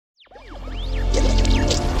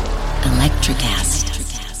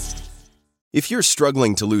Electrocast. If you're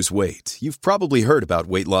struggling to lose weight, you've probably heard about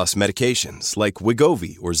weight loss medications like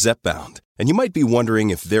Wegovy or Zepbound, and you might be wondering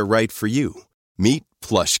if they're right for you. Meet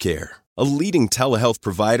PlushCare, a leading telehealth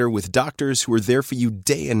provider with doctors who are there for you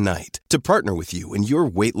day and night to partner with you in your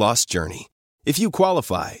weight loss journey. If you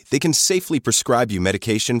qualify, they can safely prescribe you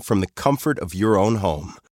medication from the comfort of your own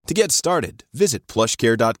home. To get started, visit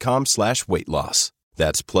plushcare.com/weight loss.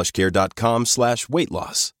 That's plushcare.com/weight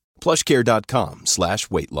loss.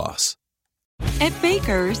 plushcare.com/weight loss. At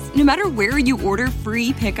Baker's, no matter where you order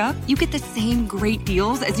free pickup, you get the same great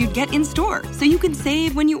deals as you'd get in-store. So you can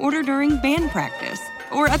save when you order during band practice,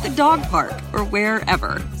 or at the dog park, or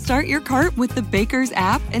wherever. Start your cart with the Baker's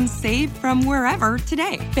app and save from wherever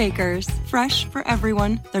today. Baker's, fresh for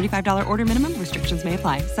everyone. $35 order minimum. Restrictions may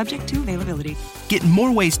apply. Subject to availability. Get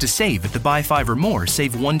more ways to save at the Buy 5 or More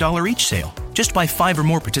Save $1 each sale. Just buy 5 or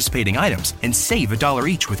more participating items and save $1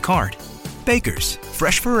 each with card. Baker's,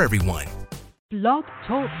 fresh for everyone. Blog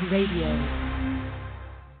Talk Radio.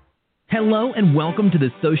 Hello and welcome to the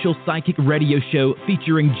Social Psychic Radio Show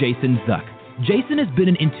featuring Jason Zuck. Jason has been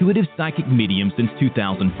an intuitive psychic medium since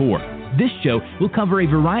 2004. This show will cover a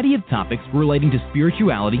variety of topics relating to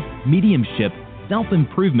spirituality, mediumship,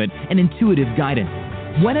 self-improvement, and intuitive guidance.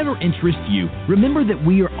 Whatever interests you, remember that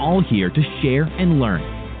we are all here to share and learn.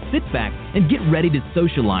 Sit back and get ready to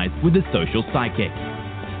socialize with the Social Psychic.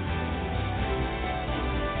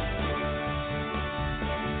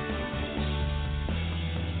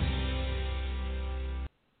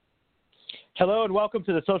 Hello and welcome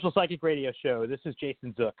to the Social Psychic Radio Show. This is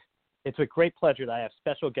Jason Zook. It's with great pleasure that I have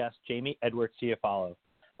special guest Jamie Edwards Ciofalo,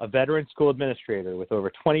 a veteran school administrator with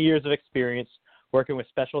over 20 years of experience working with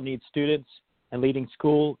special needs students and leading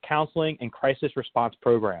school counseling and crisis response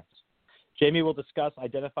programs. Jamie will discuss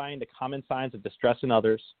identifying the common signs of distress in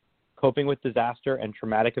others, coping with disaster and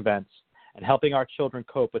traumatic events, and helping our children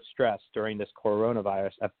cope with stress during this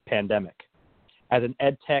coronavirus pandemic. As an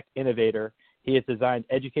EdTech innovator, he has designed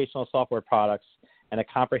educational software products and a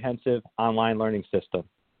comprehensive online learning system.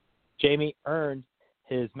 Jamie earned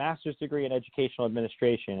his master's degree in educational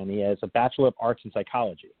administration, and he has a Bachelor of Arts in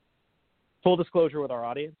psychology. Full disclosure with our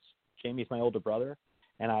audience, Jamie's my older brother,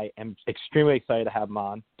 and I am extremely excited to have him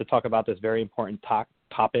on to talk about this very important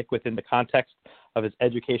topic within the context of his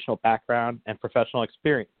educational background and professional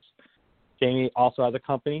experience. Jamie also has a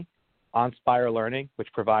company, Onspire Learning,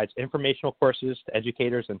 which provides informational courses to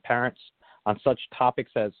educators and parents on such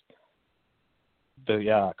topics as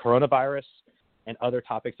the coronavirus and other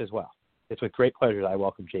topics as well. It's with great pleasure that I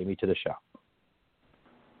welcome Jamie to the show.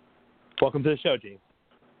 Welcome to the show, Jamie.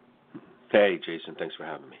 Hey, Jason. Thanks for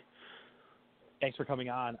having me. Thanks for coming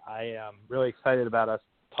on. I am really excited about us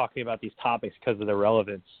talking about these topics because of their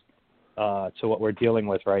relevance to what we're dealing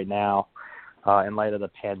with right now in light of the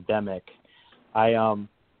pandemic. I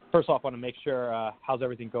first off, want to make sure, how's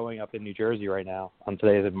everything going up in New Jersey right now?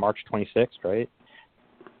 Today is March 26th, right?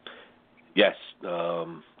 Yes,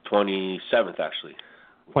 27th actually.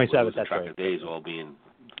 27th, that's track right. Of days all being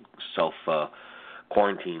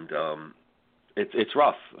self-quarantined. It's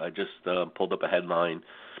rough. I just pulled up a headline.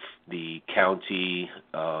 The county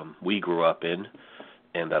we grew up in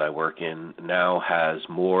and that I work in now has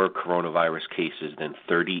more coronavirus cases than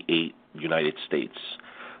 38 United States.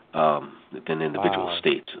 Than individual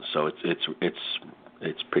states, so it's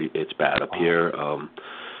bad up here,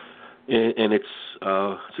 and it's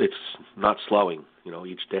not slowing. You know,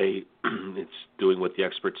 each day it's doing what the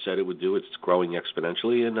experts said it would do. It's growing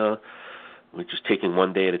exponentially, and we're just taking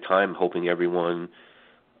one day at a time, hoping everyone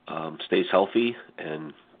stays healthy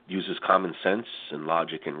and uses common sense and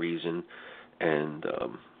logic and reason, and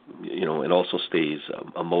and also stays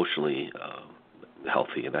emotionally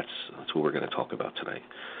healthy, and that's what we're going to talk about tonight.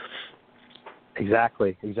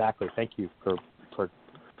 Exactly. Thank you for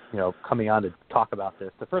coming on to talk about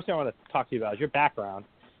this. The first thing I want to talk to you about is your background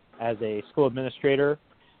as a school administrator.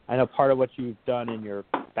 I know part of what you've done in your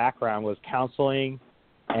background was counseling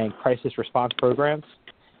and crisis response programs,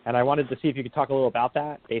 and I wanted to see if you could talk a little about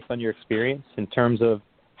that based on your experience in terms of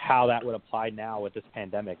how that would apply now with this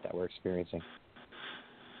pandemic that we're experiencing.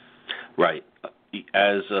 Right.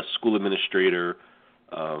 As a school administrator,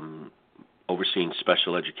 overseeing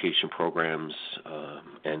special education programs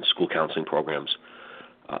and school counseling programs,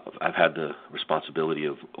 I've had the responsibility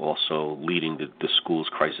of also leading the school's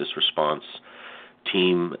crisis response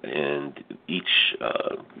team, and each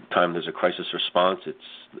time there's a crisis response,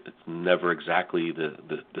 it's never exactly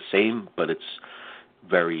the same, but it's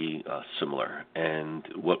very similar. And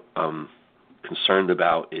what I'm concerned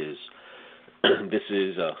about is this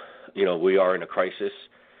is, we are in a crisis,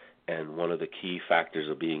 And one of the key factors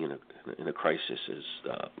of being in a crisis is,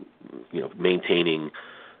 maintaining,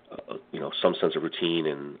 some sense of routine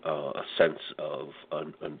and a sense of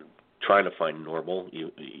trying to find normal,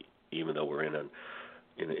 even though we're in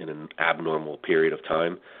an abnormal period of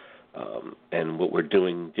time. And what we're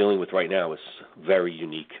dealing with right now is very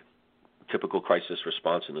unique. Typical crisis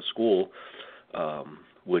response in the school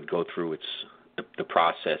would go through the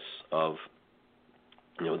process of,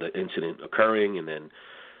 the incident occurring, and then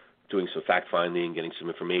doing some fact-finding, getting some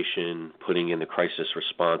information, putting in the crisis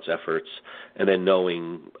response efforts, and then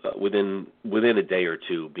knowing within a day or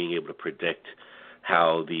two, being able to predict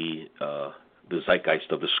how the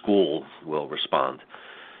zeitgeist of the school will respond.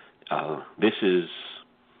 This is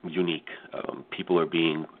unique. People are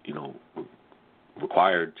being,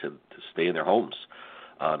 required to stay in their homes,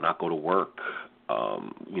 not go to work.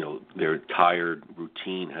 Their tired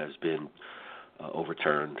routine has been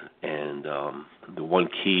overturned, and the one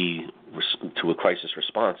key to a crisis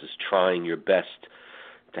response is trying your best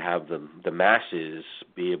to have the masses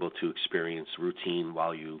be able to experience routine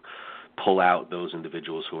while you pull out those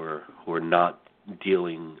individuals who are not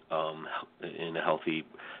dealing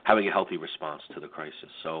having a healthy response to the crisis.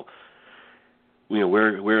 So,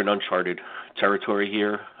 we're in uncharted territory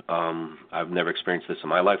here. I've never experienced this in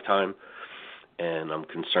my lifetime, and I'm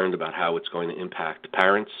concerned about how it's going to impact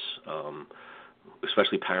parents,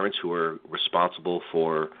 especially parents who are responsible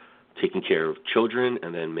for taking care of children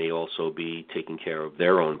and then may also be taking care of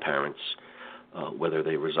their own parents, whether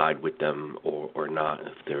they reside with them or not,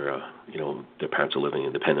 if their parents are living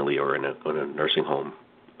independently or in a nursing home,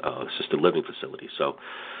 assisted living facility. So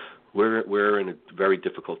we're in a very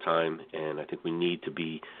difficult time, and I think we need to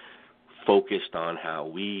be focused on how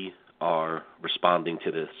we are responding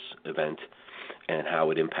to this event and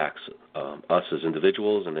how it impacts us as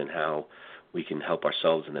individuals, and then how we can help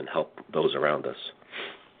ourselves and then help those around us.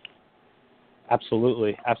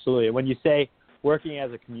 Absolutely, absolutely. When you say working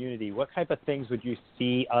as a community, what type of things would you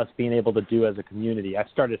see us being able to do as a community? I've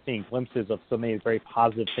started seeing glimpses of so many very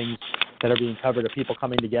positive things that are being covered, of people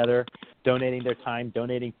coming together, donating their time,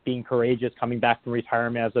 being courageous, coming back from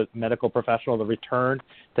retirement as a medical professional to return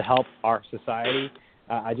to help our society.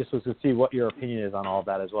 I just was to see what your opinion is on all of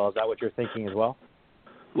that as well. Is that what you're thinking as well?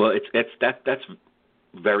 Well, that's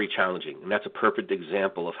very challenging, and that's a perfect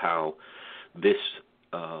example of how this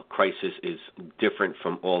crisis is different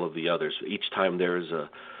from all of the others. Each time there is a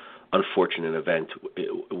unfortunate event,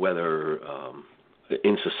 whether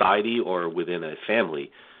in society or within a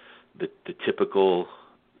family, the typical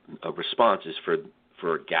response is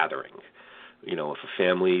for a gathering. If a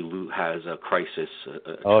family has a crisis,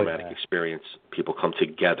 a traumatic experience, people come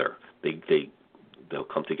together. They'll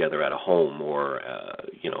come together at a home, or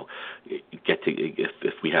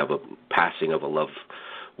if we have a passing of a loved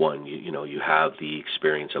one, you have the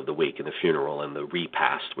experience of the wake and the funeral and the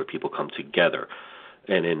repast where people come together.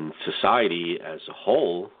 And in society as a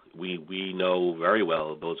whole, we know very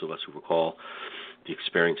well, those of us who recall the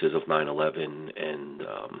experiences of 9/11 and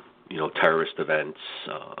terrorist events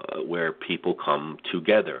where people come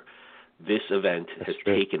together. This event has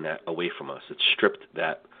taken that away from us. It's stripped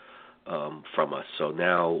that from us. So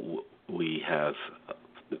now we have,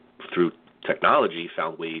 through technology,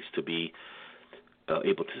 found ways to be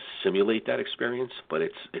able to simulate that experience, but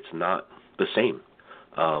it's not the same.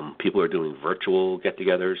 People are doing virtual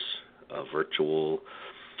get-togethers, virtual.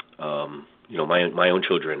 My own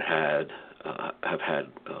children have had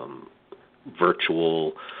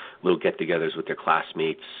virtual little get-togethers with their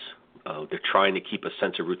classmates. They're trying to keep a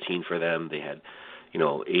sense of routine for them. They had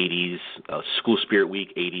 80s, School Spirit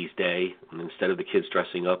Week, 80s Day, and instead of the kids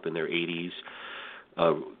dressing up in their 80s,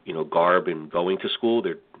 garb and going to school,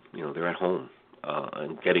 they're at home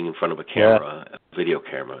and getting in front of a camera, a video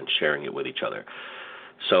camera, and sharing it with each other.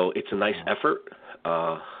 So it's a nice effort,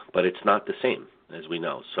 but it's not the same, as we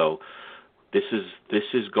know. So this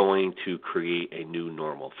is going to create a new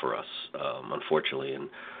normal for us, unfortunately. And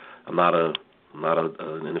I'm not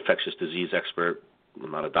an infectious disease expert.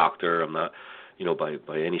 I'm not a doctor. I'm not,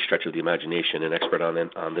 by any stretch of the imagination, an expert on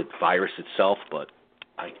the virus itself. But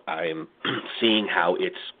I am seeing how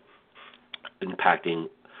it's impacting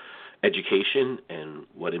education, and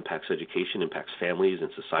what impacts education impacts families and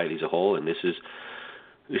society as a whole. And this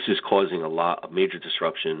is causing a major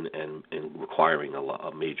disruption and requiring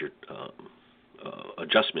a major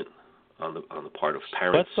adjustment on the part of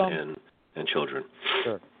parents and children.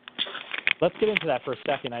 Sure. Let's get into that for a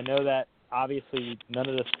second. I know that obviously none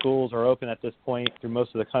of the schools are open at this point through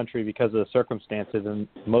most of the country because of the circumstances, and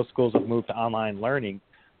most schools have moved to online learning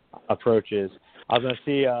approaches. I was going to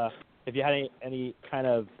see if you had any kind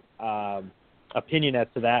of opinion as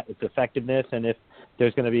to that, its effectiveness, and if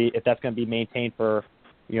that's going to be maintained for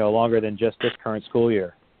longer than just this current school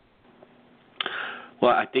year.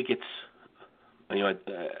 Well, I think it's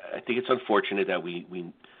unfortunate that we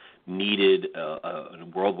needed a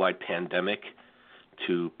worldwide pandemic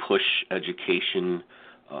to push education,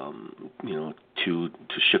 to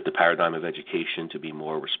shift the paradigm of education to be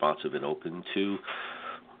more responsive and open to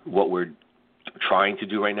what we're trying to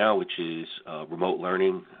do right now, which is remote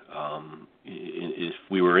learning. If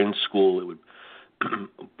we were in school, it would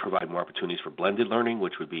provide more opportunities for blended learning,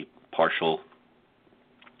 which would be partial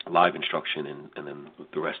live instruction and then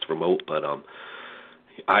the rest remote. But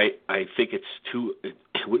I think it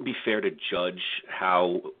wouldn't be fair to judge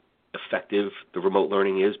how effective the remote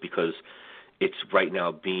learning is because it's right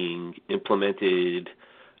now being implemented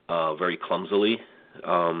very clumsily.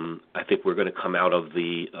 I think we're going to come out of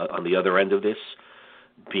on the other end of this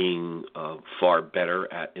being far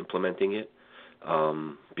better at implementing it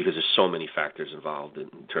because there's so many factors involved in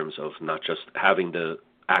terms of not just having the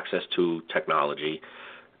access to technology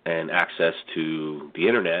and access to the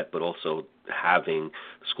internet, but also having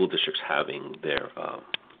school districts having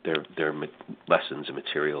their lessons and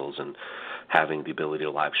materials and having the ability to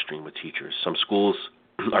live stream with teachers. Some schools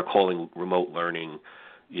are calling remote learning,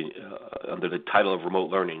 under the title of remote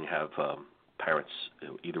learning, have parents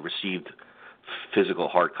either received physical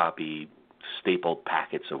hard copy stapled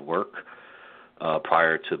packets of work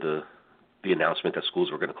prior to the announcement that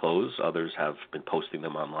schools were going to close. Others have been posting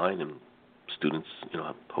them online, and students,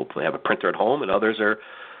 hopefully have a printer at home, and others are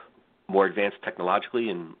more advanced technologically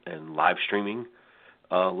and live streaming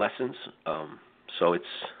lessons. So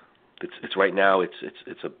it's right now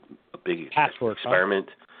it's a big patchwork experiment.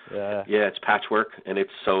 Huh? Yeah, it's patchwork, and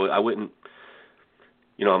I wouldn't.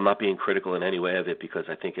 I'm not being critical in any way of it because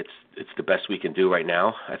I think it's the best we can do right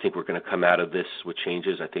now. I think we're going to come out of this with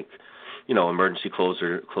changes. I think, emergency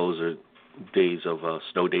closer days of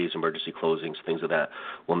snow days, emergency closings, things of that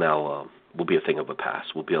will be a thing of the past.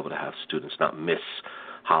 We'll be able to have students not miss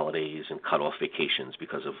holidays and cut off vacations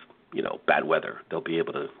because of bad weather. They'll be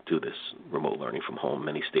able to do this remote learning from home.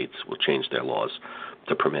 Many states will change their laws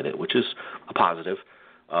to permit it, which is a positive.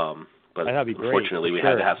 But unfortunately, we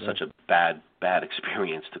had to have such a bad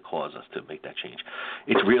experience to cause us to make that change.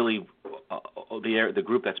 It's really the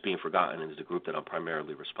group that's being forgotten is the group that I'm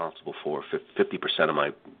primarily responsible for. 50% of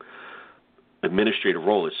my administrative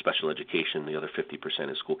role is special education. The other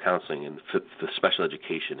 50% is school counseling, and the special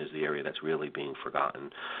education is the area that's really being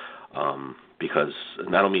forgotten. Because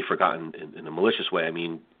not only forgotten in a malicious way, I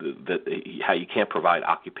mean how you can't provide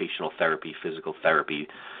occupational therapy, physical therapy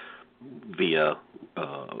via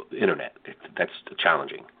internet. That's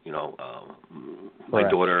challenging. My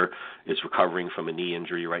daughter is recovering from a knee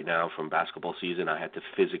injury right now from basketball season. I had to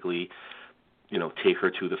physically, take her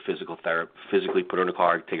to the physically put her in a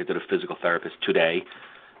car, take her to the physical therapist today.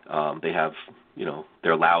 They have,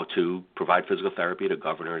 they're allowed to provide physical therapy. The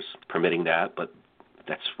governor's permitting that, but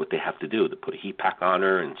that's what they have to do. To put a heat pack on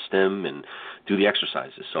her and stim and do the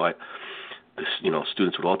exercises. So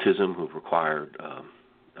students with autism who've required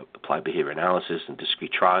applied behavior analysis and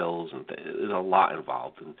discrete trials, and there's a lot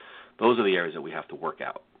involved. And those are the areas that we have to work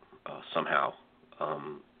out somehow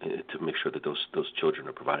to make sure that those children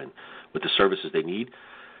are provided with the services they need.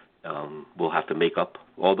 We'll have to make up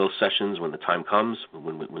all those sessions when the time comes,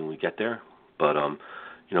 when we get there. But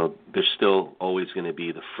there's still always going to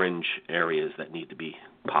be the fringe areas that need to be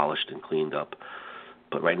polished and cleaned up.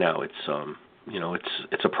 But right now, it's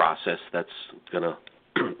a process that's going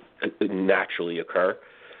to naturally occur,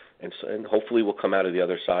 and hopefully we'll come out of the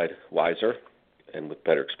other side wiser and with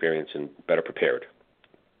better experience and better prepared.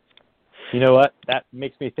 You know what? That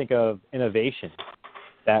makes me think of innovation,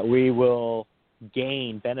 that we will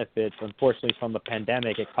gain benefits. Unfortunately, from the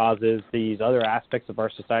pandemic, it causes these other aspects of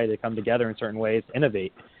our society to come together in certain ways,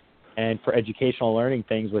 innovate. And for educational learning,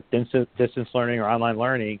 things with distance learning or online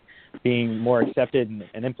learning being more accepted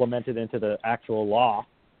and implemented into the actual law,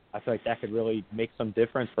 I feel like that could really make some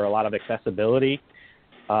difference for a lot of accessibility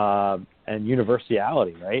and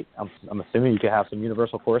universality, right? I'm assuming you could have some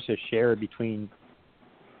universal courses shared between,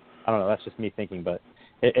 I don't know, that's just me thinking, but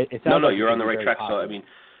it sounds like you're on the right track. Positive. So, I mean,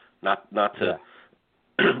 not to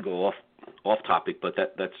go off topic, but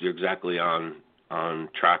you're exactly on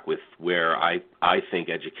track with where I think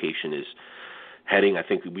education is heading. I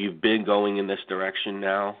think we've been going in this direction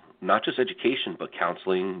now, not just education, but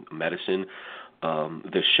counseling, medicine.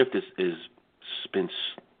 The shift is been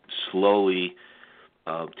slowly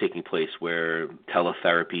taking place where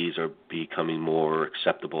teletherapies are becoming more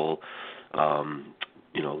acceptable.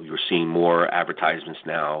 You're seeing more advertisements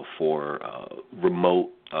now for remote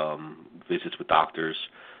visits with doctors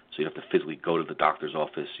So you have to physically go to the doctor's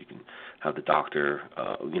office. You can have the doctor,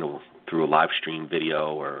 through a live stream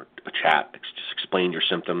video or a chat, just explain your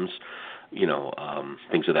symptoms,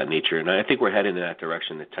 things of that nature. And I think we're heading in that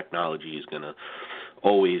direction. That technology is going to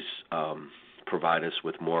always provide us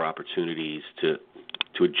with more opportunities to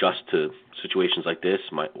adjust to situations like this.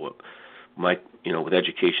 With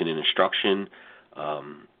education and instruction,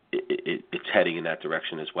 it's heading in that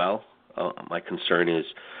direction as well. My concern is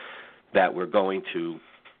that we're going to,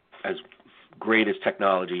 as great as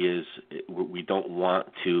technology is, we don't want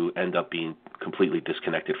to end up being completely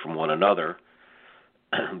disconnected from one another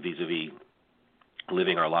vis-a-vis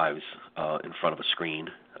living our lives in front of a screen,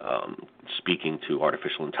 speaking to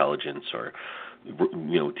artificial intelligence, or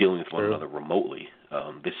dealing with one another remotely.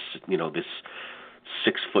 This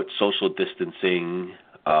 6-foot social distancing,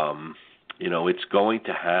 it's going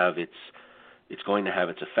to have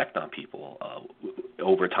its effect on people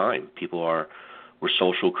over time. We're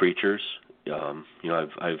social creatures.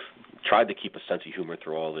 I've tried to keep a sense of humor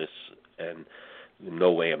through all this, and in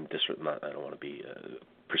no way I don't want to be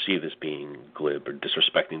perceived as being glib or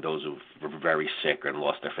disrespecting those who were very sick and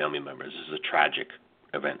lost their family members. This is a tragic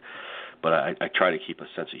event. But I try to keep a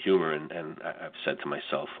sense of humor, and I've said to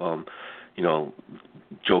myself,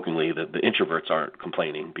 jokingly, that the introverts aren't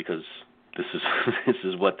complaining because this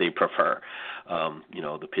is what they prefer.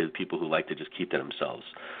 The people who like to just keep to themselves.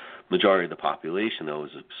 Majority of the population, though,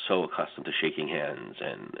 is so accustomed to shaking hands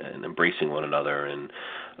and embracing one another, and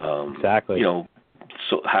exactly.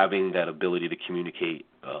 So having that ability to communicate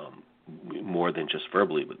more than just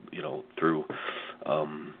verbally, but through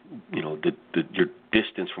your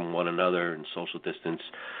distance from one another, and social distance,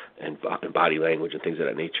 and body language and things of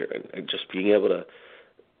that nature, and just being able to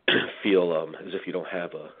feel as if you don't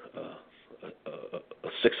have a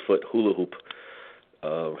 6-foot hula hoop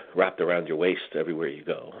wrapped around your waist everywhere you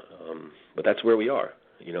go. But that's where we are.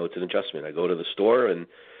 It's an adjustment. I go to the store, and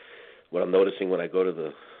what I'm noticing when I go to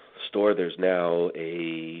the store, there's now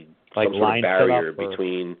some sort of barrier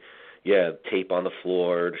between, tape on the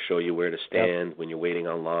floor to show you where to stand when you're waiting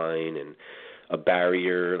online, and a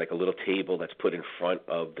barrier, like a little table that's put in front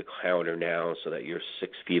of the counter now so that you're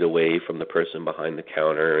 6 feet away from the person behind the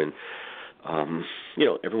counter. And,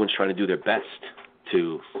 everyone's trying to do their best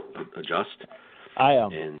to adjust.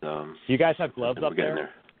 Do you guys have gloves up there?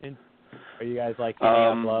 Are you guys handing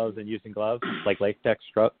out gloves and using gloves, like latex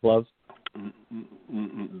gloves?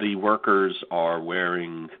 The workers are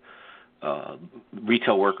wearing,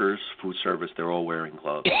 retail workers, food service, they're all wearing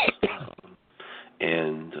gloves.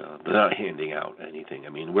 And they're not handing out anything. I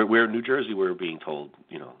mean, we're in New Jersey, we're being told,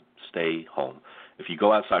 stay home. If you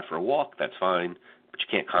go outside for a walk, that's fine, but you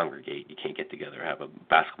can't congregate. You can't get together, have a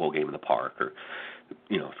basketball game in the park, or, if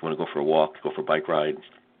you want to go for a walk, go for a bike ride,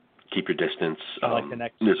 keep your distance.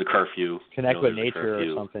 There's a curfew. Connect with nature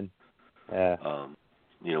or something. Yeah.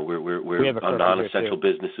 We're non-essential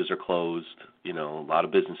businesses are closed. A lot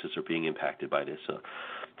of businesses are being impacted by this.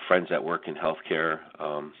 Friends that work in healthcare,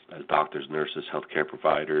 as doctors, nurses, healthcare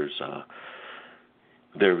providers,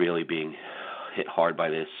 they're really being hit hard by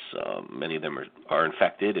this. Many of them are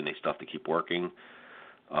infected, and they still have to keep working.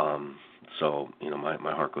 So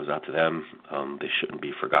my heart goes out to them. They shouldn't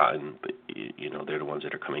be forgotten, but they're the ones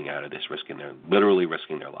that are coming out of this literally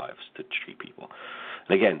risking their lives to treat people.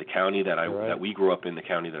 And again, the county that we grew up in, the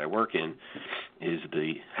county that I work in,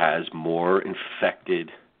 has more infected,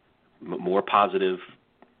 more positive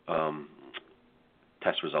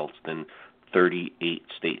test results than 38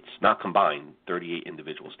 states, not combined, 38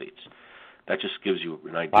 individual states. That just gives you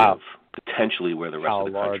an idea of potentially where the rest of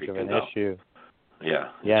the country can go. How large of an issue. Yeah.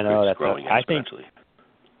 That's growing exponentially.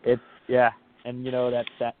 And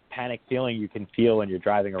that panic feeling you can feel when you're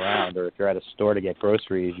driving around, or if you're at a store to get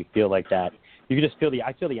groceries, you feel like that. You can just feel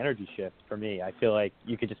I feel the energy shift for me. I feel like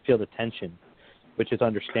you could just feel the tension, which is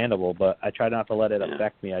understandable, but I try not to let it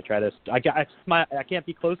affect me. I smile. I can't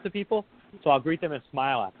be close to people, so I'll greet them and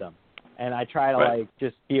smile at them. And I try to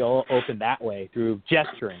just be open that way through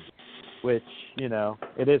gesturing, which,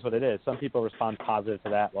 it is what it is. Some people respond positive to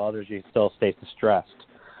that, while others you still stay distressed.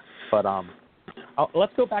 But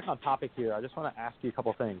let's go back on topic here. I just want to ask you a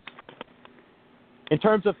couple things. In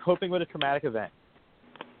terms of coping with a traumatic event,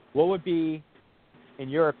 what would be, in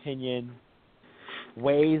your opinion,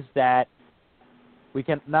 ways that we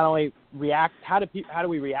can not only react, how do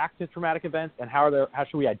we react to traumatic events, and how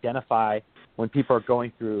should we identify when people are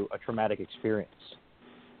going through a traumatic experience?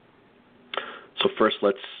 So first,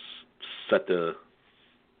 let's set the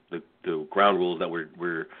ground rules that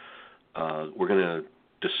we're going to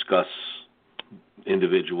discuss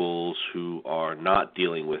individuals who are not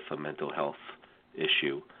dealing with a mental health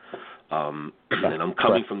issue. And I'm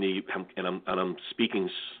coming from I'm speaking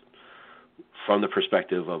from the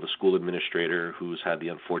perspective of a school administrator who's had the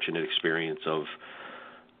unfortunate experience of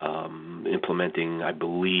implementing, I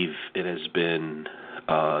believe it has been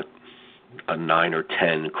a 9 or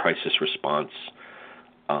 10 crisis response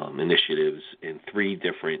initiatives in 3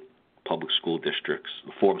 different public school districts,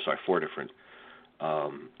 4 different,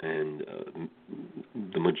 and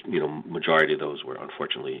the majority of those were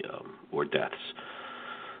unfortunately were deaths.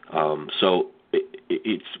 So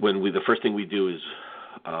it's when the first thing we do is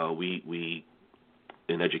we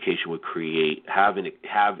in education would have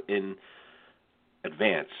in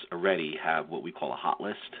advance already have what we call a hot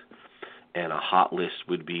list. And a hot list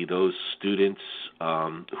would be those students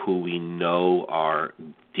who we know are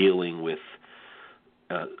dealing with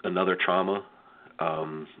another trauma,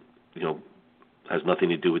 has nothing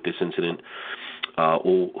to do with this incident,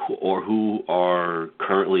 or who are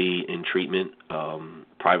currently in treatment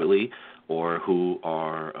privately, or who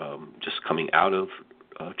are just coming out of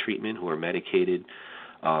treatment, who are medicated.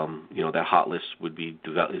 That hot list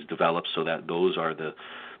is developed so that those are the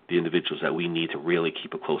individuals that we need to really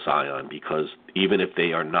keep a close eye on, because even if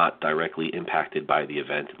they are not directly impacted by the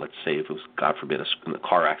event, let's say if it was, God forbid, a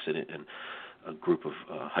car accident and a group of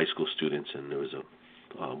high school students, and there was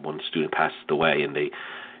one student passed away, and the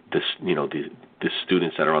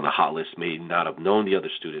students that are on the hot list may not have known the other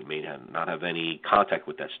student, may not have any contact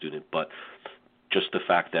with that student, but just the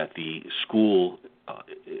fact that the school,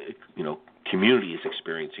 community is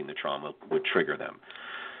experiencing the trauma would trigger them.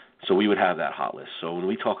 So we would have that hot list. So when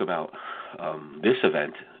we talk about this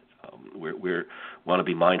event, we want to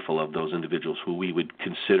be mindful of those individuals who we would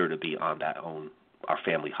consider to be on our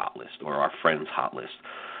family hot list or our friends hot list.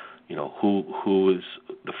 Who is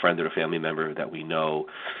the friend or the family member that we know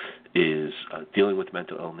is dealing with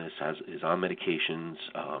mental illness, is on medications,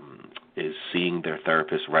 is seeing their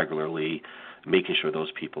therapist regularly, making sure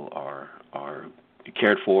those people are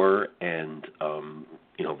cared for and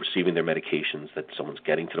receiving their medications, that someone's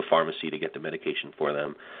getting to the pharmacy to get the medication for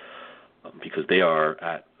them, because they are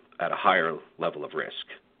at a higher level of risk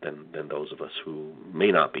than those of us who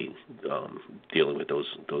may not be dealing with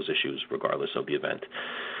those issues regardless of the event.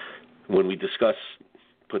 When we discuss,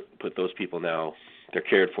 put those people now, they're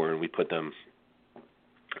cared for, and we put them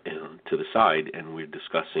to the side, and we're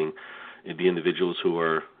discussing the individuals who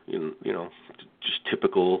are, just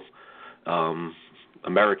typical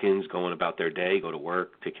Americans going about their day, go to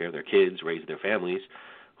work, take care of their kids, raise their families,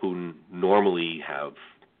 who normally have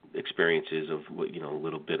experiences of a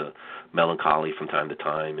little bit of melancholy from time to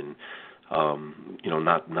time, and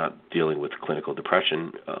not dealing with clinical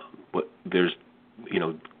depression. But there's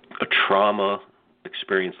a trauma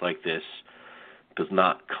experience like this does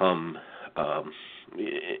not come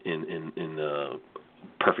in the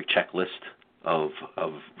perfect checklist of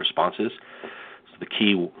responses. So the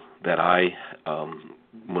key that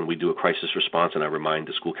when we do a crisis response, and I remind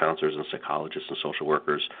the school counselors and psychologists and social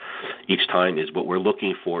workers each time, is what we're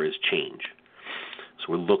looking for is change. So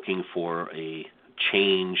we're looking for a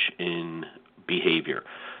change in behavior,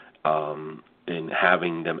 and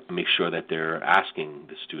having them make sure that they're asking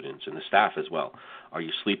the students and the staff as well, are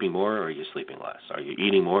you sleeping more or are you sleeping less? Are you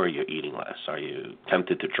eating more or are you eating less? Are you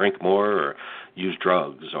tempted to drink more or use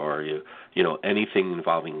drugs? Or are you, anything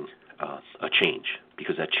involving a change?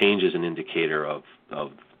 Because that change is an indicator of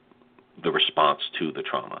the response to the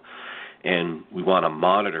trauma. And we want to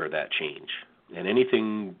monitor that change. And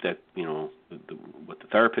anything that, what the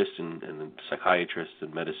therapist and the psychiatrist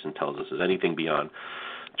and medicine tells us is anything beyond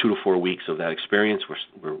 2 to 4 weeks of that experience,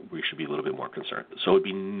 we should be a little bit more concerned. So it would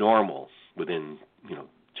be normal within,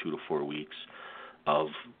 2 to 4 weeks of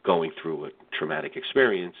going through a traumatic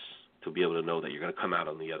experience to be able to know that you're going to come out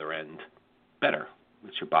on the other end better.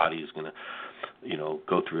 That your body is going to,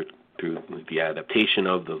 go through the adaptation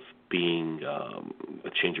of being a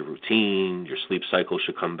change of routine. Your sleep cycle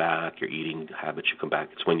should come back. Your eating habits should come back.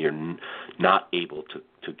 It's when you're not able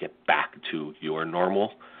to get back to your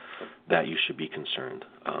normal that you should be concerned.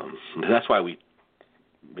 That's why we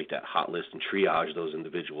make that hot list and triage those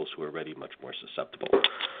individuals who are already much more susceptible.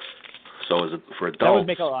 So for adults, that would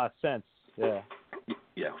make a lot of sense. Yeah.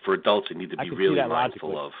 Yeah, for adults, you need to be really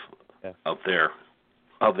mindful of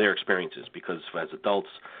their experiences, because as adults,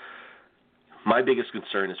 my biggest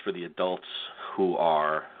concern is for the adults who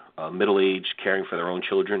are middle-aged, caring for their own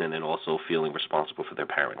children, and then also feeling responsible for their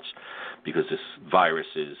parents, because this virus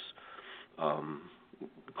is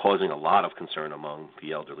causing a lot of concern among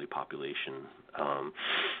the elderly population.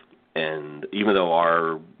 And even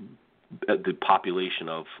though the population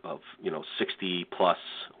of 60 plus,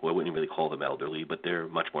 well, I wouldn't really call them elderly, but they're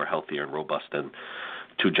much more healthier and robust than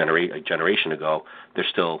a generation ago, they're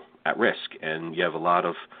still at risk. And you have a lot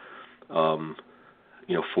of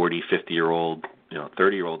 40, 50-year-old,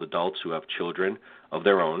 30-year-old adults who have children of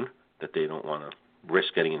their own that they don't want to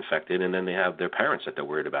risk getting infected, and then they have their parents that they're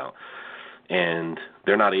worried about. And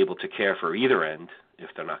they're not able to care for either end if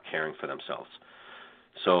they're not caring for themselves.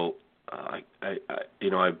 So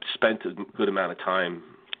I've spent a good amount of time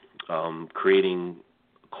creating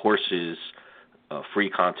courses, free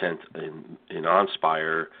content in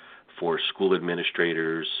OnSpire for school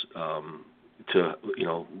administrators to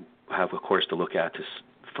have a course to look at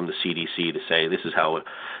from the CDC to say this is how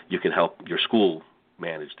you can help your school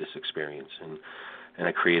manage this experience. And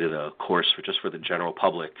I created a course for the general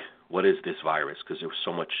public. What is this virus? Because there was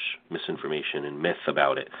so much misinformation and myth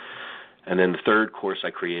about it. And then the third course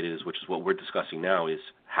I created, which is what we're discussing now, is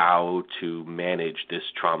how to manage this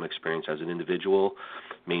trauma experience as an individual,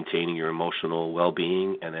 maintaining your emotional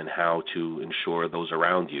well-being, and then how to ensure those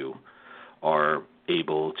around you are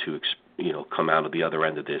able to come out of the other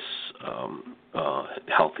end of this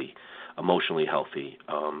healthy, emotionally healthy.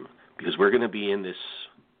 Because we're going to be in this,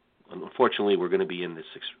 unfortunately, we're going to be in this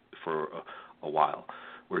for a while.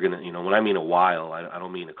 We're going to, when I mean a while, I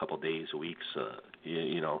don't mean a couple of days or weeks.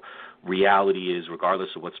 Reality is, regardless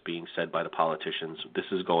of what's being said by the politicians, this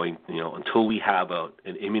is going, until we have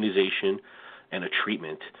an immunization and a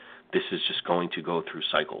treatment, this is just going to go through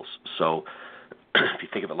cycles. So if you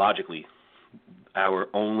think of it logically, our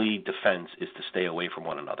only defense is to stay away from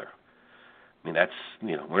one another. I mean, that's,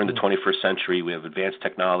 we're in the 21st century. We have advanced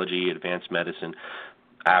technology, advanced medicine.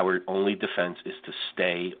 Our only defense is to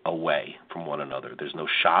stay away from one another. There's no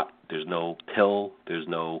shot. There's no pill. There's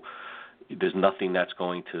nothing that's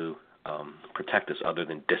going to protect us other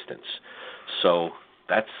than distance. So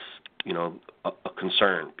that's, a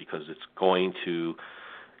concern, because it's going to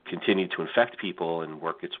continue to infect people and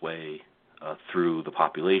work its way through the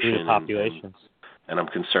population. And I'm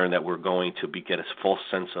concerned that we're going to get a false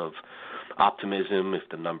sense of optimism if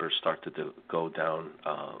the numbers start to go down,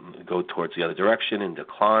 go towards the other direction and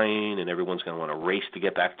decline, and everyone's going to want to race to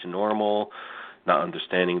get back to normal, not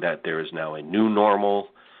understanding that there is now a new normal,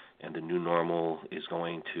 and the new normal is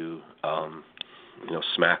going to,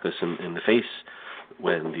 smack us in the face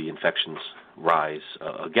when the infections rise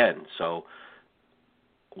again. So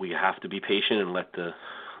we have to be patient and let the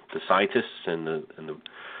scientists and the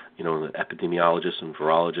epidemiologists and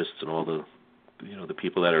virologists and all the the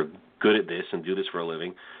people that are good at this and do this for a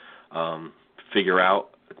living figure out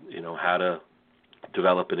how to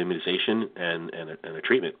develop an immunization and a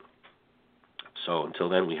treatment. So until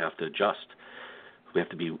then, we have to adjust. We have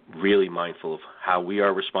to be really mindful of how we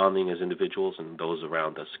are responding as individuals and those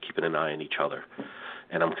around us, keeping an eye on each other.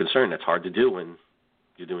 And I'm concerned that's hard to do when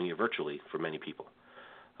you're doing it virtually for many people.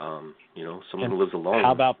 Someone who lives alone.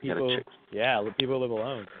 How about people? People live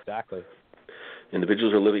alone. Exactly.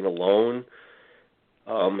 Individuals are living alone.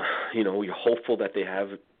 You're hopeful that they have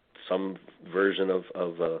some version of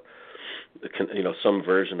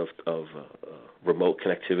remote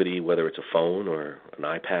connectivity, whether it's a phone or an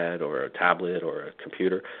iPad or a tablet or a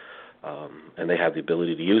computer, and they have the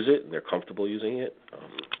ability to use it and they're comfortable using it.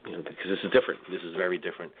 Because this is different. This is very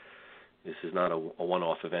different. This is not a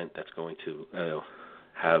one-off event that's going to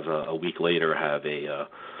have a week later have a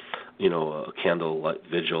candlelight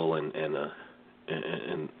vigil and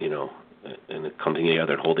coming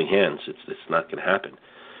together and holding hands. It's not going to happen.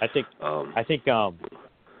 I think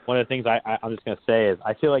one of the things I'm just going to say is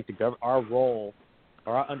I feel like our role,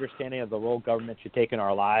 or our understanding of the role government should take in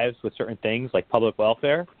our lives with certain things like public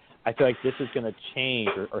welfare. I feel like this is going to change,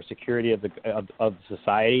 or security of the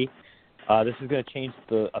society. This is going to change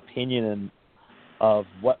the opinion of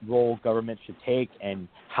what role government should take and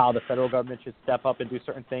how the federal government should step up and do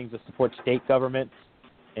certain things to support state governments.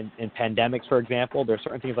 In pandemics, for example, there are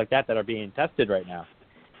certain things like that are being tested right now.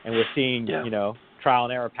 And we're seeing, trial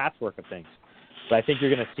and error patchwork of things. But I think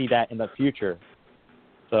you're going to see that in the future.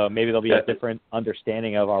 So maybe there'll be a different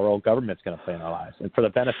understanding of our role government's going to play in our lives and for the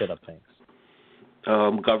benefit of things.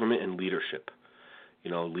 Government and leadership.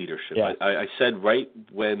 Leadership. Yes. I said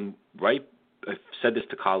I said this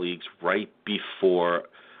to colleagues right before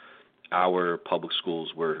our public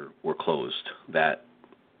schools were closed, that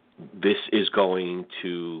this is going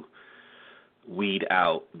to weed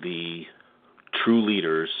out the true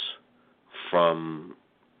leaders from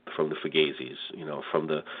the fugazis,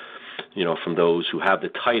 from those who have the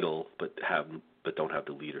title but don't have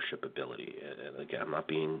the leadership ability. And again, I'm not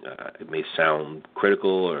being. It may sound critical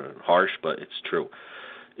or harsh, but it's true.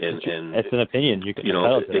 And it's an opinion. You can.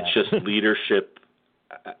 It's just leadership.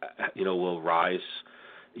 Will rise.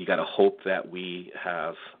 You got to hope that we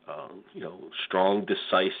have, strong,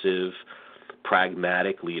 decisive,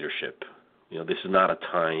 pragmatic leadership. This is not a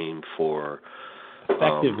time for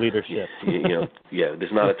Effective leadership.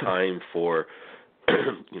 There's not a time for,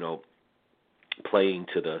 playing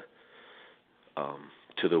to the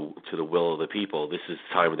will of the people. This is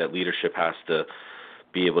time that leadership has to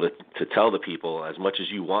be able to tell the people, as much as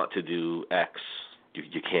you want to do X,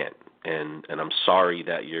 you can't. And I'm sorry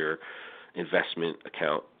that your investment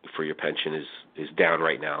account for your pension is down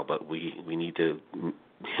right now, but we need to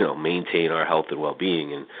maintain our health and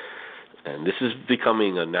well-being, and this is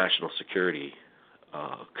becoming a national security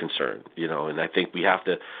concern, and I think we have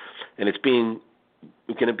to, and it's going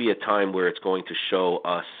to be a time where it's going to show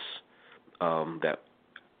us that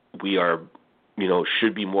we are,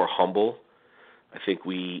 should be more humble. I think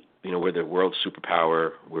we're the world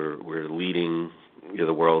superpower. We're leading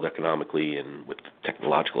the world economically and with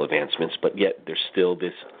technological advancements, but yet there's still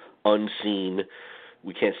this unseen,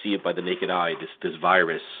 we can't see it by the naked eye, this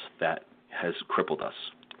virus that has crippled us.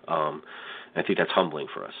 I think that's humbling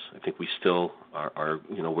for us. I think we still are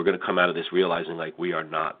we're going to come out of this realizing like we are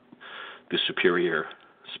not the superior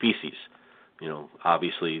species.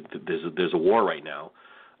 Obviously there's a war right now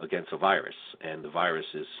against a virus, and the virus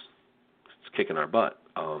it's kicking our butt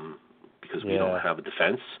because we don't have a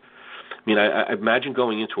defense. I mean, I imagine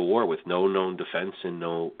going into a war with no known defense and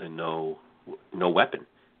no weapon.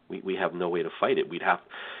 We have no way to fight it. We'd have,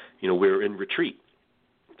 we're in retreat.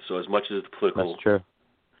 So as much as the political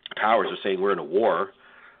powers are saying we're in a war,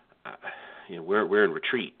 we're in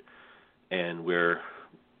retreat, and we're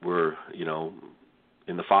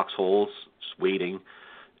in the foxholes, just waiting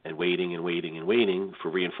and waiting and waiting and waiting for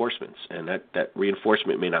reinforcements, and that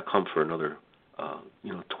reinforcement may not come for another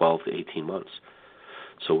 12 to 18 months.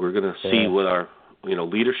 So we're going to see what our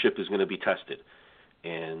leadership is going to be tested,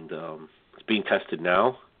 and it's being tested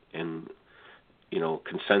now. And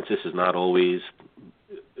consensus is not always.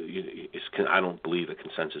 I don't believe that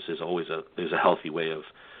consensus is always a healthy way of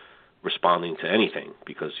responding to anything,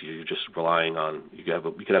 because you're just relying on you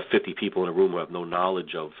could have 50 people in a room who have no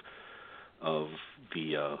knowledge of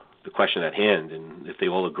the question at hand, and if they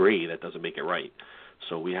all agree, that doesn't make it right.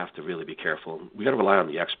 So we have to really be careful. We got to rely on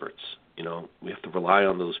the experts. We have to rely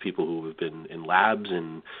on those people who have been in labs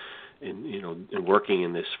and working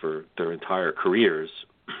in this for their entire careers.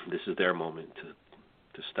 This is their moment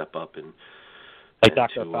to step up and like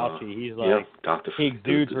Dr. Fauci. He's like he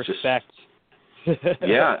exudes respect.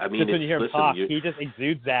 I mean, just when you hear him talk, he just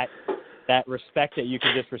exudes that respect that you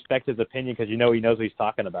can just respect his opinion because he knows what he's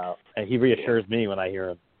talking about, and he reassures me when I hear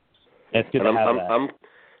him. And it's good to have that.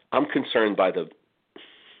 I'm concerned by the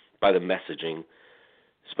messaging,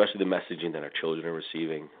 especially the messaging that our children are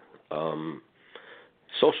receiving.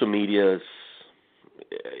 Social media is,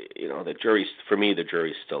 the jury's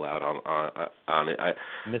still out on it.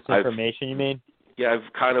 Misinformation, you mean? Yeah,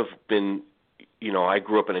 I've kind of been, I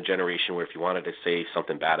grew up in a generation where if you wanted to say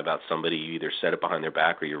something bad about somebody, you either said it behind their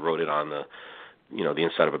back or you wrote it on the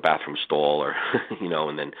inside of a bathroom stall, or,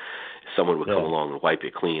 and then someone would come along and wipe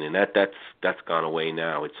it clean. And that's gone away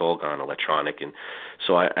now. It's all gone electronic. And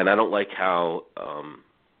so I don't like how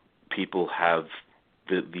people have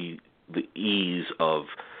the ease of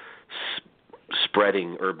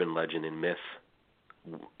spreading urban legend and myth.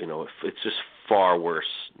 It's just far worse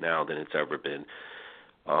now than it's ever been.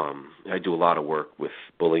 I do a lot of work with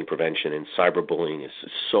bullying prevention, and cyberbullying is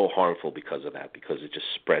so harmful because of that, because it just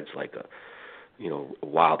spreads like a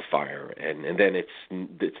wildfire, and then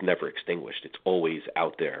it's never extinguished. It's always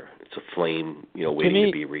out there. It's a flame, waiting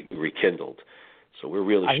to be rekindled. So we're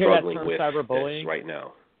really struggling with this right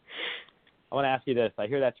now. I want to ask you this. I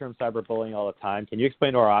hear that term cyberbullying all the time. Can you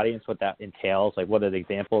explain to our audience what that entails, like what an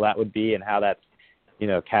example that would be, and how that's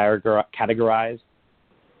categorized?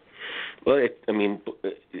 Well,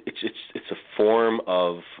 it's a form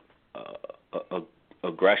of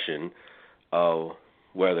aggression,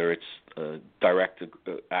 whether it's a direct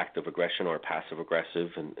act of aggression or passive aggressive,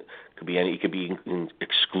 and it could be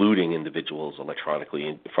excluding individuals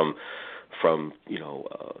electronically from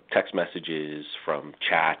text messages, from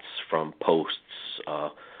chats, from posts,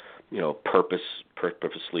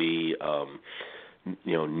 purposely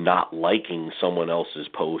not liking someone else's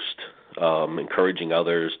post, encouraging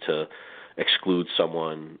others to exclude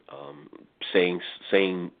someone, saying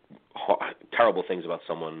terrible things about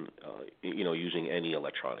someone, using any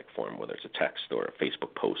electronic form, whether it's a text or a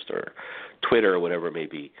Facebook post or Twitter or whatever it may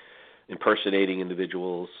be, impersonating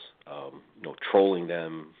individuals, trolling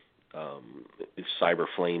them, cyber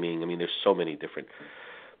flaming. I mean, there's so many different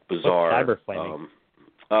bizarre. What's cyber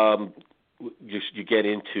flaming? You get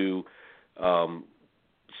into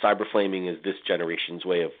cyber flaming is this generation's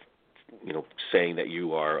way of, saying that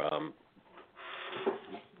you are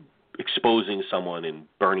exposing someone and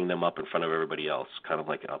burning them up in front of everybody else, kind of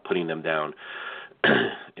like putting them down.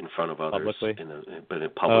 in front of others, publicly?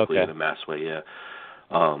 publicly Okay. in a mass way, yeah.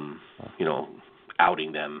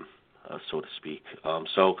 Outing them, so to speak.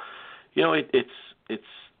 So, it's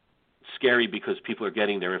scary because people are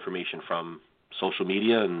getting their information from social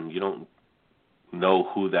media, and you don't know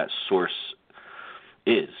who that source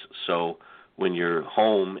is. So when you're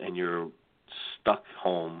home and you're stuck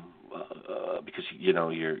home because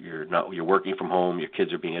you're working from home, your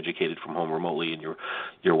kids are being educated from home remotely, and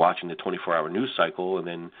you're watching the 24-hour news cycle, and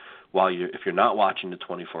then if you're not watching the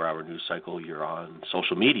 24-hour news cycle, you're on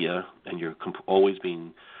social media, and you're always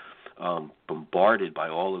being bombarded by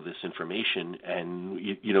all of this information. And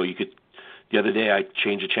you could. The other day, I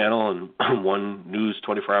changed a channel, and one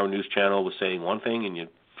 24-hour news channel was saying one thing, and you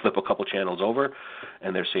flip a couple channels over,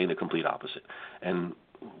 and they're saying the complete opposite. And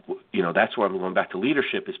that's where I'm going back to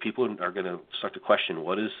leadership. Is people are going to start to question,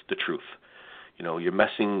 what is the truth? You're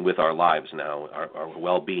messing with our lives now, our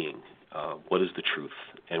well-being. What is the truth?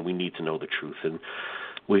 And we need to know the truth. And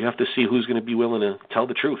we have to see who's going to be willing to tell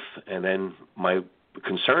the truth. And then my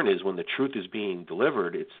concern is when the truth is being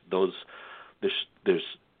delivered, it's there's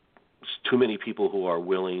too many people who are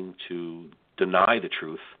willing to deny the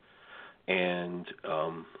truth. And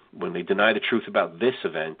when they deny the truth about this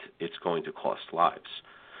event, it's going to cost lives.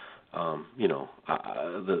 The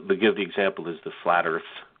example is the flat Earth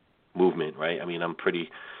movement, right? I mean, I'm pretty,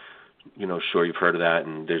 sure you've heard of that,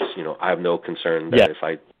 and there's, I have no concern that if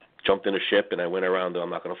I jumped in a ship and I went around, I'm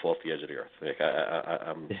not going to fall off the edge of the Earth. Like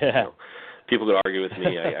I'm, people could argue with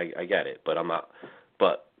me. I get it, but I'm not.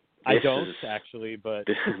 But I don't actually, but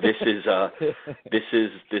this is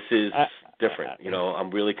different.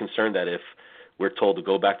 I'm really concerned that if we're told to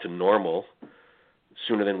go back to normal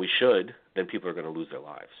sooner than we should, then people are going to lose their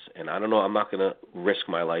lives. And I don't know, I'm not going to risk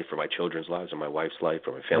my life or my children's lives or my wife's life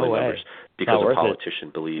or my family members because a politician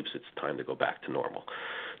believes it's time to go back to normal.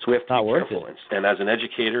 So we have to be careful. And as an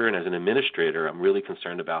educator and as an administrator, I'm really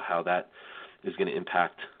concerned about how that is going to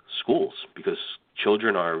impact schools, because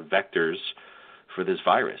children are vectors for this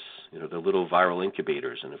virus. They're little viral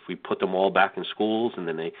incubators. And if we put them all back in schools and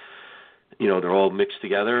then they're all mixed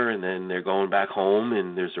together, and then they're going back home,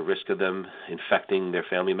 and there's a risk of them infecting their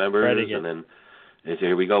family members, and then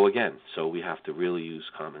here we go again. So we have to really use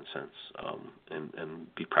common sense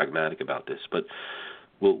and be pragmatic about this. But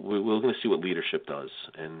we're going to see what leadership does,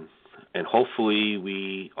 and hopefully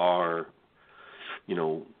we are,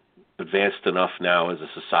 advanced enough now as a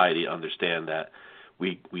society to understand that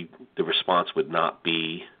the response would not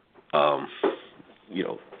be, a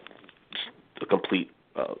complete.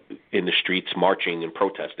 In the streets marching and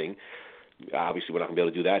protesting. Obviously, we're not going to be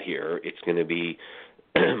able to do that here. It's going to be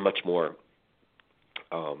much more,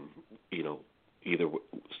 either,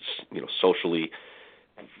 socially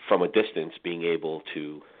from a distance, being able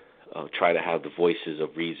to try to have the voices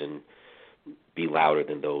of reason be louder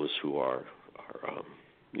than those who are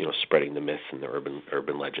spreading the myth and the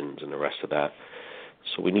urban legends and the rest of that.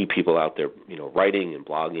 So we need people out there, writing and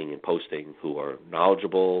blogging and posting who are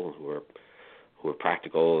knowledgeable, who are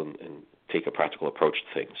practical and take a practical approach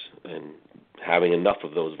to things, and having enough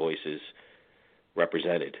of those voices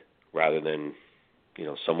represented rather than,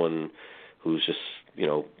 someone who's just,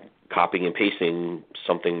 copying and pasting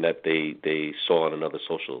something that they saw on another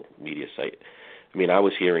social media site. I mean, I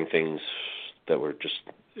was hearing things that were just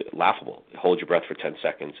laughable. Hold your breath for 10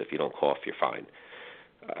 seconds. If you don't cough, you're fine.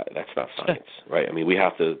 That's not science, right? I mean, we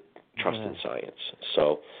have to trust in science.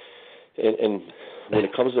 So, and when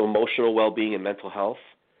it comes to emotional well-being and mental health,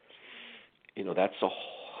 that's a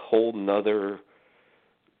whole nother,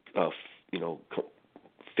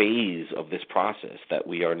 phase of this process that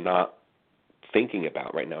we are not thinking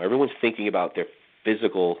about right now. Everyone's thinking about their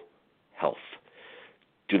physical health.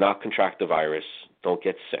 Do not contract the virus. Don't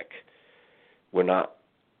get sick. We're not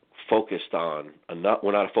focused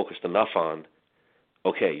enough on,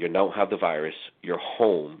 okay, you don't have the virus, you're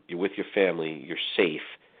home, you're with your family, you're safe.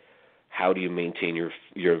 How do you maintain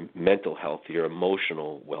your mental health, your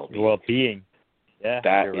emotional well-being? Well-being. Yeah,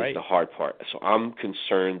 that is the hard part. So I'm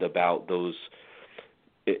concerned about those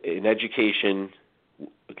in education.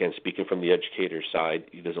 Again, speaking from the educator side,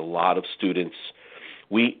 there's a lot of students.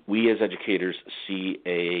 We as educators see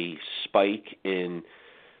a spike in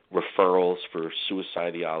referrals for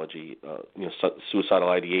suicidal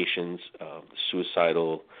ideations,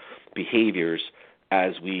 suicidal behaviors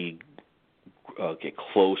as we get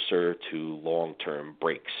closer to long-term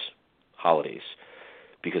breaks, holidays,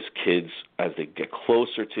 because kids, as they get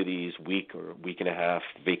closer to these week or week and a half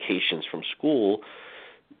vacations from school,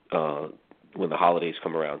 when the holidays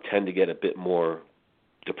come around, tend to get a bit more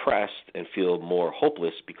depressed and feel more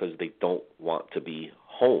hopeless because they don't want to be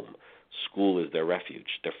home. School is their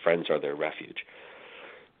refuge. Their friends are their refuge.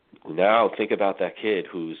 Now think about that kid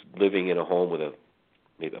who's living in a home with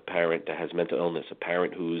maybe a parent that has mental illness, a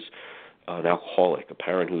parent who's an alcoholic, a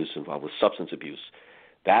parent who's involved with substance abuse.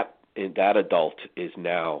 That adult is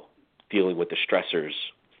now dealing with the stressors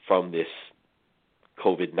from this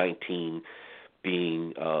COVID-19,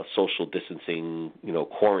 being social distancing,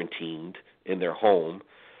 quarantined in their home.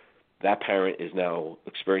 That parent is now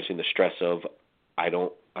experiencing the stress of, I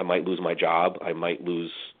might lose my job, we might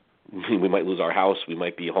lose our house, we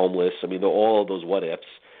might be homeless. I mean, all of those what ifs,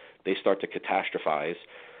 they start to catastrophize,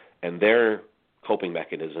 and their coping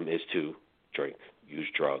mechanism is to drink, use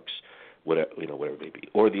drugs, whatever it may be.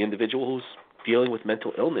 Or the individual who's dealing with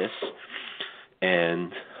mental illness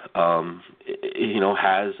and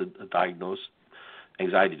has a diagnosed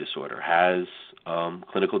anxiety disorder, has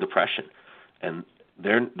clinical depression, and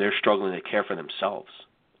they're struggling to care for themselves.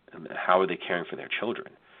 And how are they caring for their children?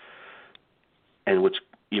 And what's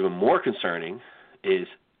even more concerning is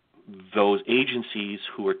those agencies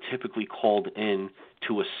who are typically called in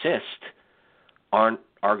to assist are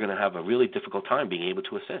going to have a really difficult time being able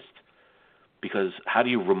to assist, because how do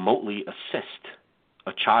you remotely assist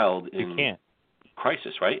a child in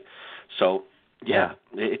crisis, right? So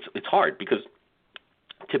it's hard, because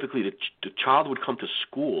typically the child would come to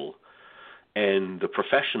school and the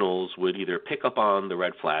professionals would either pick up on the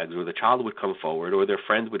red flags, or the child would come forward, or their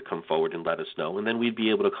friends would come forward and let us know, and then we'd be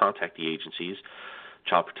able to contact the agencies,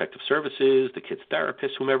 Child Protective Services, the kid's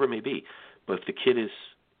therapist, whomever it may be. But if the kid is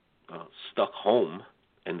stuck home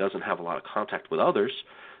and doesn't have a lot of contact with others,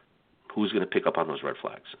 who's going to pick up on those red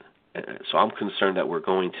flags? And so I'm concerned that we're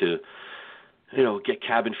going to, get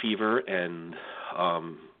cabin fever, and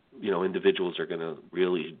individuals are going to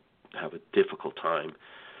really have a difficult time.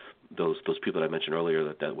 Those people that I mentioned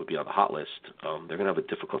earlier that would be on the hot list, they're going to have a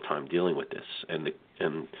difficult time dealing with this, and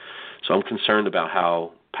so I'm concerned about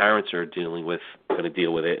how parents are going to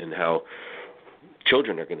deal with it, and how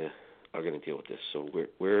children are going to deal with this. So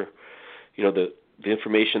we're the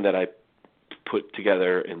information that I put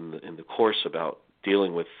together in the course about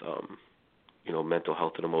dealing with mental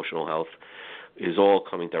health and emotional health is all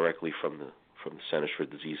coming directly from the Centers for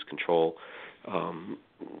Disease Control.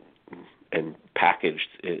 And packaged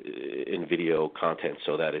in video content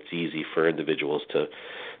so that it's easy for individuals to,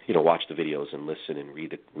 watch the videos and listen and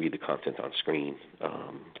read the content on screen.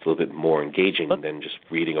 It's a little bit more engaging than just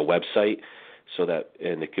reading a website,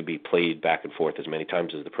 and it could be played back and forth as many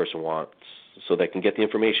times as the person wants, so they can get the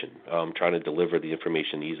information. Trying to deliver the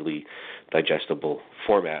information easily digestible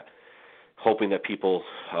format, hoping that people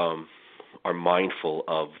are mindful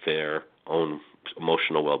of their own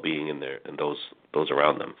emotional well-being and those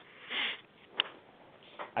around them.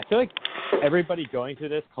 I feel like everybody going through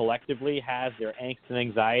this collectively has their angst and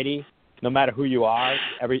anxiety, no matter who you are.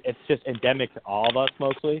 It's just endemic to all of us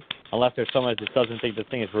mostly, unless there's someone that just doesn't think this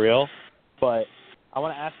thing is real. But I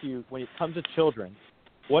want to ask you, when it comes to children,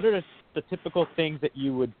 what are the typical things that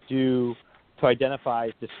you would do to identify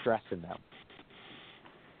distress in them?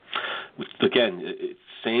 Again, it's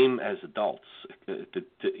same as adults. The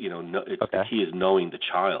key is knowing the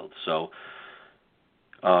child. So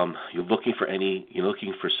you're looking for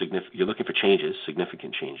changes,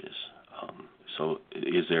 significant changes. So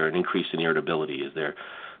is there an increase in irritability? Is there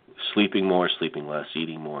sleeping more, sleeping less,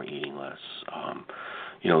 eating more, eating less?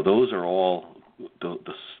 Those are all the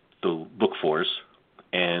look-fors,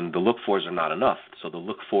 and the look-fors are not enough. So the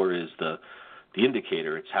look-for is the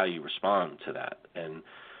indicator. It's how you respond to that. And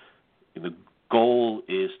the goal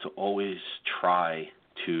is to always try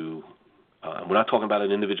to we're not talking about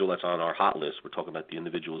an individual that's on our hot list. We're talking about the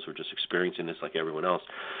individuals who are just experiencing this like everyone else.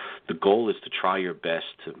 The goal is to try your best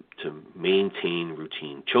to maintain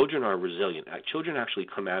routine. Children are resilient. Children actually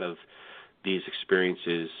come out of these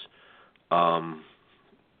experiences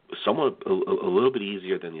somewhat a little bit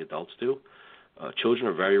easier than the adults do. Children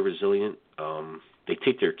are very resilient. They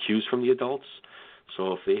take their cues from the adults.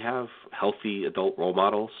 So if they have healthy adult role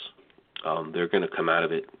models, they're going to come out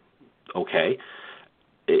of it okay.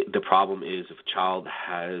 The problem is if a child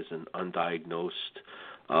has an undiagnosed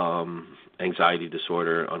anxiety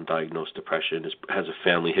disorder, undiagnosed depression, has a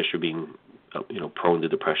family history of being prone to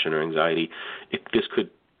depression or anxiety, this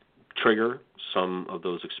could trigger some of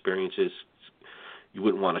those experiences. You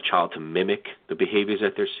wouldn't want a child to mimic the behaviors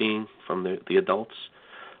that they're seeing from the adults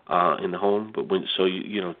in the home. But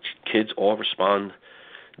kids all respond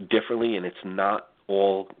differently, and it's not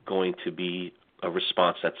all going to be a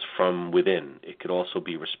response that's from within. It could also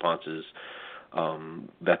be responses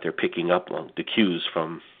that they're picking up on, the cues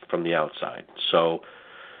from the outside. So,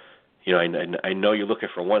 I know you're looking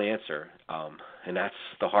for one answer, and that's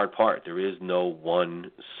the hard part. There is no one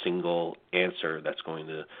single answer that's going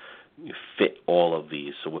to fit all of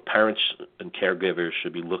these. So what parents and caregivers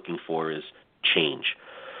should be looking for is change,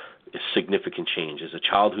 is significant change. Is a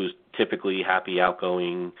child who's typically happy,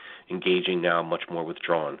 outgoing, engaging, now much more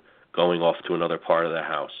withdrawn, going off to another part of the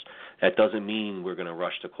house. That doesn't mean we're going to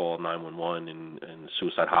rush to call 911 and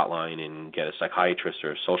suicide hotline and get a psychiatrist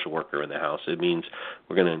or a social worker in the house. It means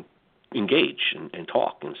we're going to engage and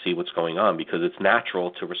talk and see what's going on, because it's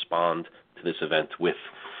natural to respond to this event with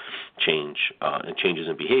change and changes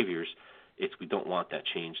in behaviors. We don't want that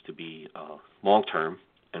change to be long-term,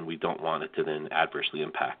 and we don't want it to then adversely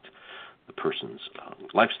impact the person's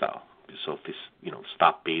lifestyle. So if they,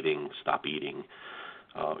 stop bathing, stop eating,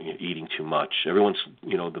 eating too much. Everyone's,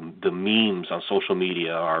 the memes on social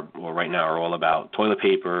media right now are all about toilet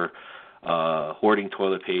paper, hoarding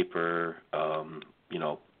toilet paper,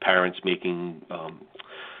 parents making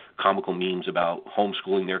comical memes about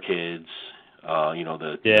homeschooling their kids. I've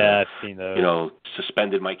seen those.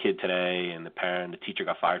 Suspended my kid today, and the teacher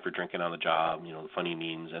got fired for drinking on the job. The funny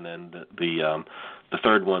memes, and then the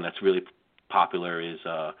third one that's really popular is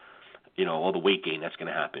all the weight gain that's going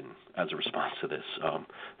to happen as a response to this.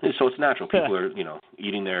 So it's natural. People are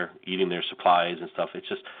eating their supplies and stuff. It's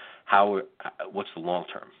just what's the long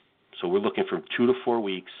term? So we're looking for 2 to 4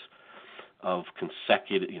 weeks of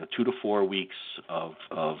consecutive, 2 to 4 weeks of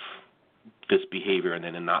this behavior, and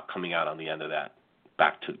then not coming out on the end of that,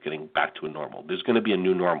 getting back to a normal. There's going to be a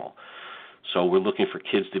new normal. So we're looking for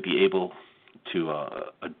kids to be able to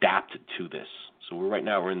adapt to this. So we're right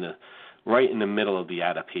in the middle of the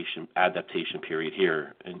adaptation period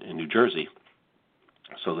here in New Jersey.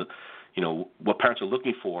 So that what parents are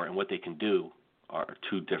looking for and what they can do are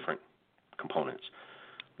two different components.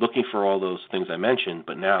 Looking for all those things I mentioned,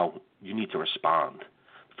 but now you need to respond.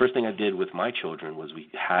 The first thing I did with my children was we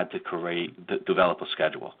had to develop a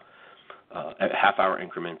schedule, at half-hour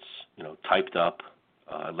increments, typed up.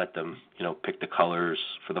 Let them, pick the colors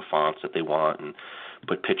for the fonts that they want, and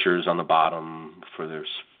put pictures on the bottom for their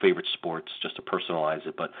favorite sports, just to personalize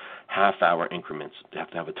it. But half-hour increments. They have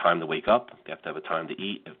to have a time to wake up. They have to have a time to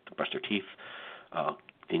eat, to brush their teeth.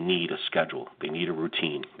 They need a schedule. They need a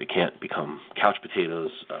routine. They can't become couch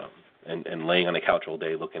potatoes and laying on the couch all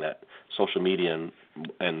day looking at social media.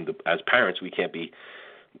 And as parents, we can't be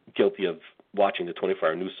guilty of watching the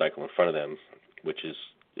 24-hour news cycle in front of them, which is,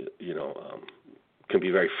 can be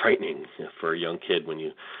very frightening for a young kid when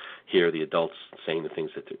you hear the adults saying the things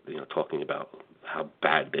that they're talking about how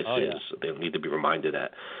bad this is. Yeah. They need to be reminded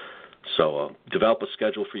that. So develop a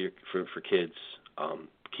schedule for kids.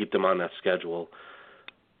 Keep them on that schedule.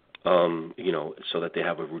 So that they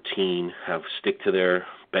have a routine, stick to their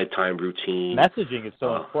bedtime routine. Messaging is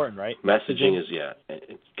so important, right? Messaging is,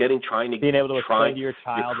 being able to explain to your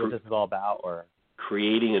child what this is all about, or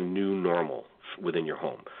creating a new normal within your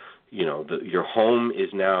home. Your home is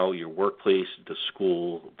now your workplace, the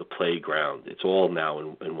school, the playground. It's all now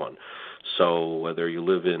in one. So whether you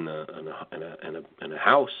live in a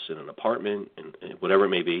house, in an apartment, in whatever it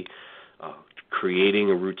may be, creating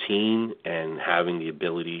a routine and having the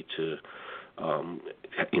ability to,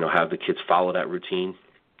 have the kids follow that routine,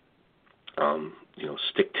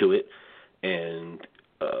 stick to it, and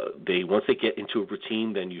once they get into a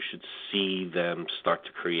routine, then you should see them start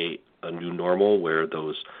to create a new normal where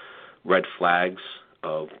those red flags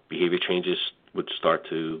of behavior changes would start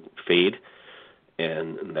to fade,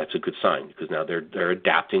 and that's a good sign, because now they're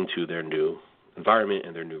adapting to their new environment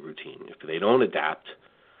and their new routine. If they don't adapt,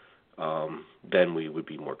 then we would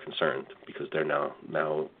be more concerned, because they're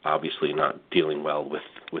now obviously not dealing well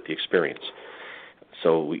with the experience.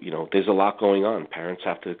 So there's a lot going on. Parents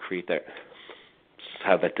have to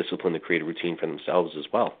have that discipline to create a routine for themselves as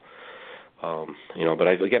well. But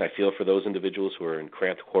I feel for those individuals who are in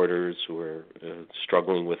cramped quarters, who are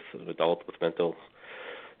struggling with an adult with mental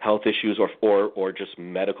health issues or just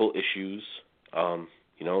medical issues.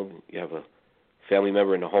 You have a family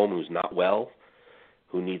member in the home who's not well,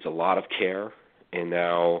 who needs a lot of care, and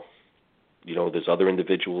now, there's other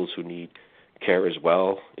individuals who need care as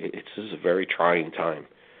well. This is a very trying time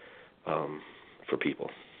for people.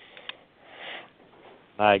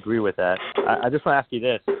 I agree with that. I just want to ask you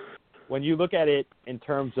this. When you look at it in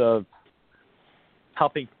terms of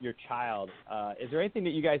helping your child, is there anything that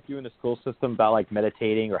you guys do in the school system about,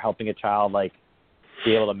 meditating or helping a child,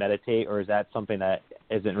 be able to meditate, or is that something that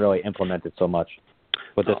isn't really implemented so much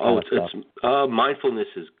with this kind of stuff? Mindfulness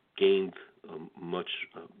has gained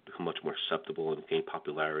become much more acceptable and gained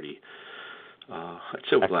popularity, I'd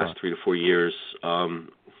say over the last 3 to 4 years.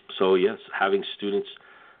 So, yes, having students,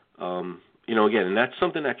 again, and that's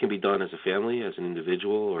something that can be done as a family, as an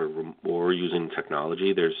individual, or using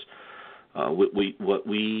technology. There's what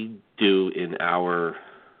we do in our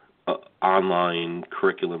online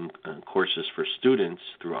curriculum courses for students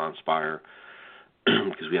through Onspire,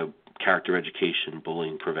 because we have character education,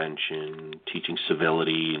 bullying prevention, teaching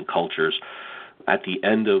civility and cultures. At the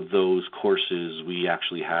end of those courses, we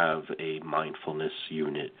actually have a mindfulness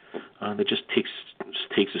unit that just takes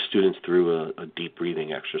the students through a deep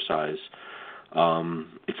breathing exercise.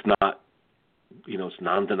 It's not, it's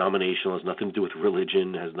non-denominational. It has nothing to do with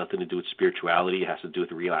religion. It has nothing to do with spirituality. It has to do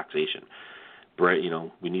with relaxation.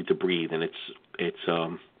 We need to breathe, and it's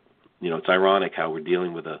ironic how we're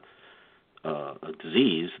dealing with a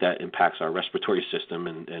disease that impacts our respiratory system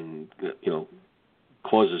and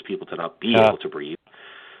causes people to not be able to breathe.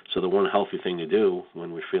 So the one healthy thing to do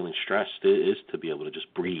when we're feeling stressed is to be able to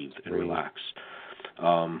just breathe and relax.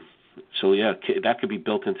 That could be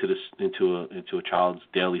built into a child's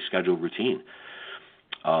daily schedule routine.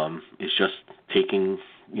 It's just taking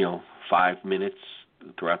 5 minutes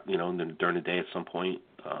throughout during the day at some point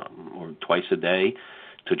or twice a day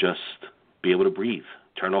to just be able to breathe.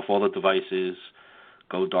 Turn off all the devices,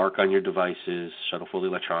 go dark on your devices, shut off all the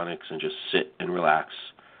electronics, and just sit and relax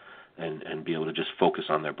and be able to just focus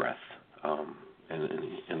on their breath.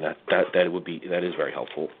 And that is very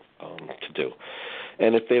helpful to do.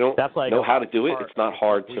 And if they don't know how to do it, it's not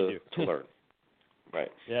hard to learn.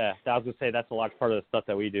 Right. Yeah, I was gonna say that's a large part of the stuff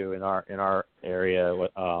that we do in our area.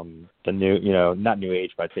 The new, not new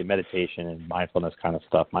age, but I'd say meditation and mindfulness kind of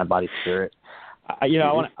stuff. Mind, body, spirit. I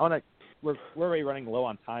want to. We're already running low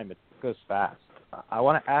on time. It goes fast. I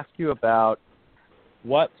want to ask you about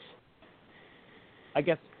what, I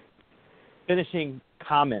guess, finishing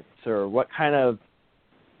comments or what kind of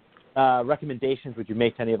recommendations would you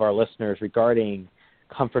make to any of our listeners regarding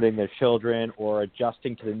comforting their children or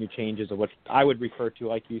adjusting to the new changes of what I would refer to,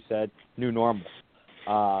 like you said, new normal?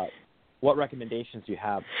 What recommendations do you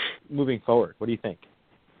have moving forward? What do you think?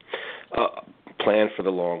 Plan for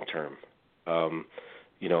the long term.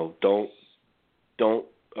 Don't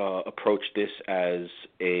approach this as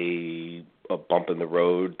a bump in the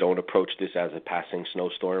road. Don't approach this as a passing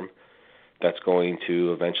snowstorm that's going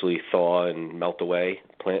to eventually thaw and melt away.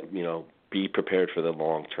 Be prepared for the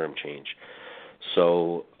long-term change.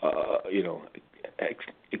 So,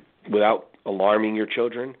 without alarming your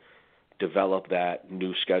children, develop that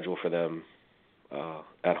new schedule for them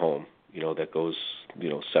at home. That goes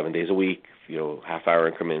 7 days a week. Half-hour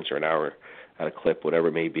increments or an hour at a clip, whatever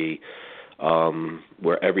it may be,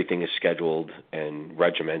 where everything is scheduled and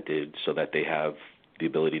regimented so that they have the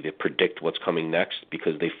ability to predict what's coming next.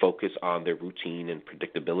 Because they focus on their routine and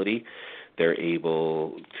predictability, they're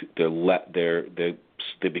able to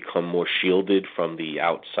they become more shielded from the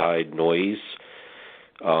outside noise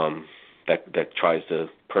that tries to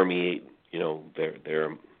permeate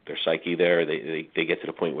their psyche. There they get to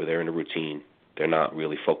the point where they're in a routine. They're not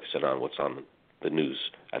really focusing on what's on the news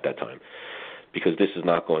at that time, because this is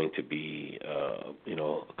not going to be a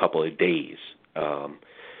couple of days.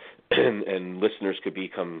 And listeners could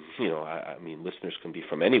become, listeners can be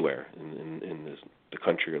from anywhere in the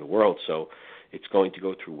country or the world. So it's going to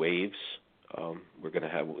go through waves. We're going to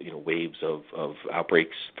have, waves of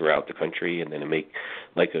outbreaks throughout the country, and then just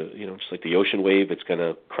like the ocean wave, it's going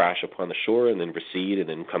to crash upon the shore and then recede and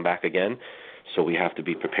then come back again. So we have to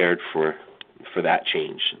be prepared for that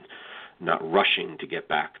change, and not rushing to get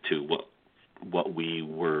back to what we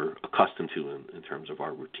were accustomed to in terms of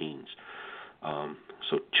our routines.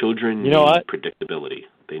 So children need predictability.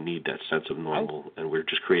 They need that sense of normal, and we're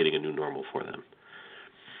just creating a new normal for them.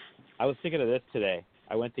 I was thinking of this today.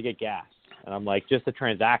 I went to get gas, and I'm like, just the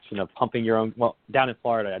transaction of pumping your own. Well, down in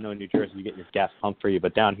Florida, I know in New Jersey you get your gas pumped for you,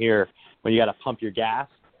 but down here, when you got to pump your gas,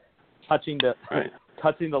 touching the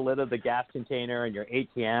lid of the gas container and your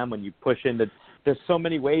ATM when you push in there's so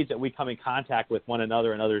many ways that we come in contact with one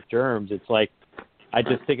another and other germs. It's like, I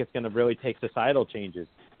just think it's going to really take societal changes.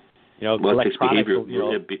 Electronic,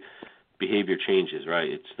 behavior changes, right?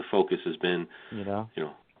 It's the focus has been,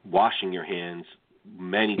 washing your hands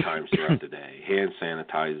many times throughout the day, hand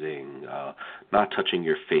sanitizing, not touching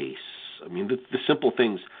your face. I mean, the simple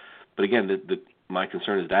things. But again, my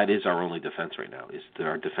concern is that is our only defense right now.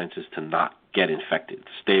 Our defense is to not get infected,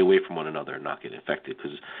 to stay away from one another and not get infected,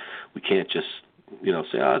 because we can't just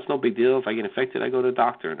say, it's no big deal. If I get infected, I go to the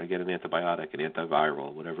doctor and I get an antibiotic, an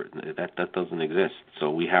antiviral, whatever. That doesn't exist. So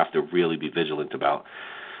we have to really be vigilant about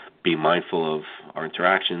being mindful of our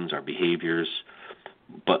interactions, our behaviors.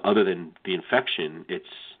 But other than the infection, it's,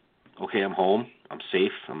 okay, I'm home, I'm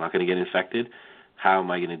safe, I'm not going to get infected. How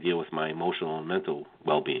am I going to deal with my emotional and mental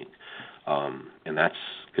well-being? And that's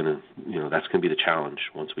going to be the challenge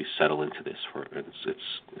once we settle into this.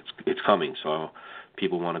 It's coming, so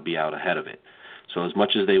people want to be out ahead of it. So as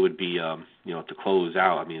much as they would be, to close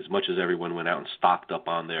out, I mean, as much as everyone went out and stocked up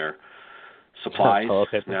on their supplies,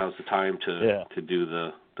 now's the time to do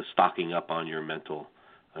the stocking up on your mental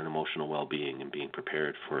and emotional well-being and being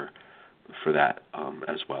prepared for that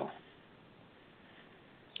as well.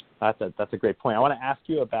 That's a great point. I want to ask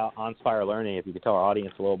you about OnSpire Learning, if you could tell our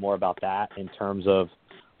audience a little more about that in terms of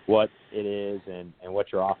what it is and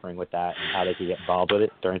what you're offering with that and how they can get involved with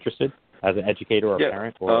it if they're interested as an educator or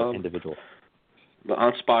parent or individual. The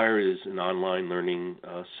OnSpire is an online learning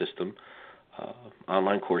system,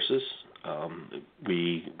 online courses.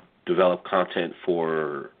 We develop content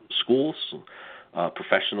for schools,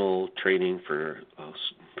 professional training for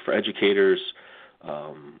educators,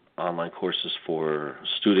 online courses for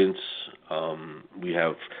students. We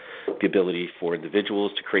have the ability for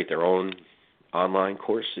individuals to create their own online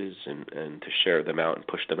courses and to share them out and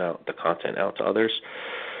push them out, the content out to others.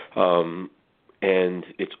 And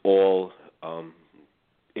it's all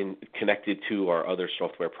connected to our other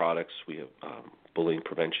software products. We have bullying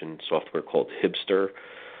prevention software called Hibster,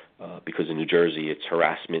 because in New Jersey it's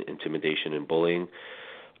harassment, intimidation, and bullying.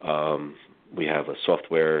 We have a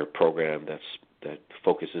software program that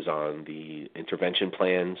focuses on the intervention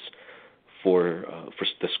plans for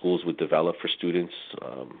the schools would develop for students,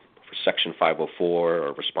 for Section 504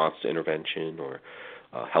 or response to intervention or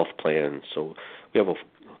health plans. So we have a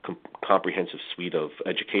comprehensive suite of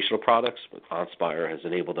educational products, but OnSpire has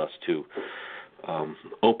enabled us to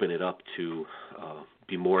open it up to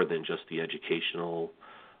be more than just the educational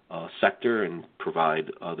sector and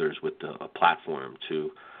provide others with a platform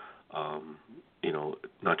to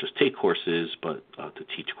not just take courses, but to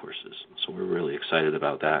teach courses. So we're really excited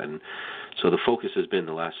about that. And so the focus has been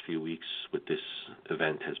the last few weeks with this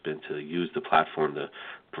event has been to use the platform to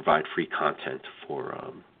provide free content for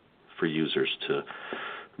users to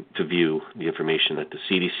view the information that the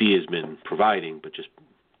CDC has been providing, but just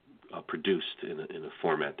produced in a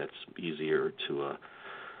format that's easier to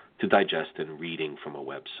digest and reading from a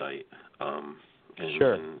website.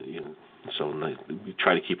 So we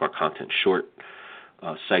try to keep our content short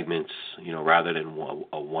segments. Rather than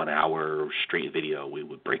a 1 hour straight video, we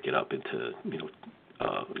would break it up into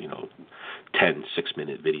 10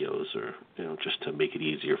 6-minute videos, or just to make it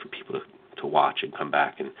easier for people to watch and come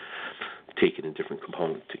back and take it in different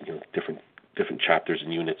components, different chapters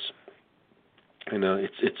and units. And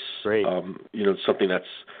it's great. Something that's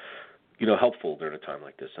helpful during a time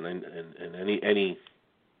like this, and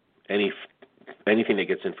anything that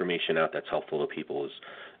gets information out that's helpful to people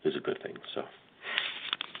is a good thing. So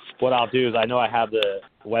what I'll do is, I know I have the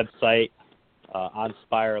website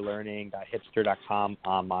onspirelearning.hipster.com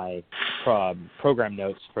on my program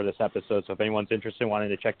notes for this episode. So if anyone's interested in wanting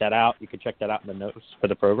to check that out, you can check that out in the notes for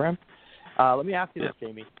the program. Let me ask you this,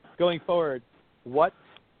 Jamie. Going forward, what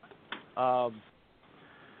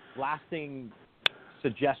lasting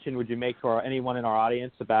suggestion would you make to anyone in our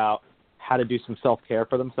audience about how to do some self-care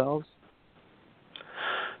for themselves?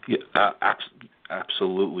 Yeah,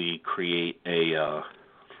 absolutely create a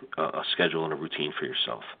schedule and a routine for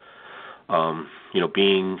yourself.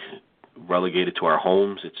 Being relegated to our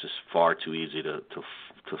homes, it's just far too easy to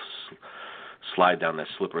slide down that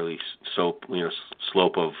slippery slope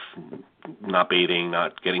of not bathing,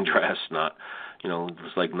 not getting dressed,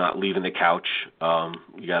 it's like not leaving the couch.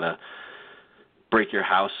 You gotta break your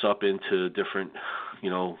house up into different,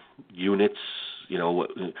 units.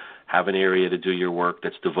 Have an area to do your work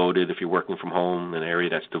that's devoted, if you're working from home, an area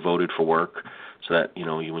that's devoted for work, so that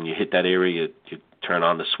when you hit that area, you turn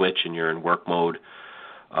on the switch and you're in work mode.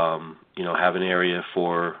 Have an area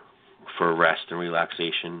for rest and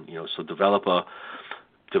relaxation. So develop a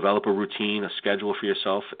routine, a schedule for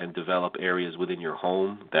yourself, and develop areas within your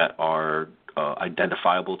home that are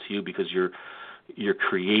identifiable to you, because you're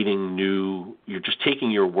creating you're just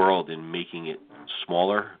taking your world and making it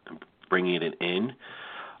smaller and bringing it in.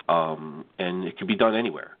 And it can be done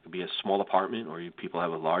anywhere. It could be a small apartment, or people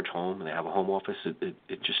have a large home and they have a home office. It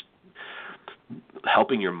just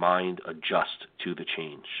helping your mind adjust to the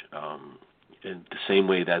change. In the same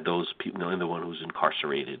way that those people, the one who's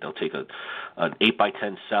incarcerated, they'll take an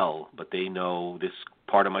 8x10 cell, but they know this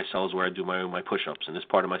part of my cell is where I do my push-ups, and this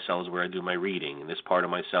part of my cell is where I do my reading, and this part of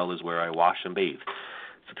my cell is where I wash and bathe.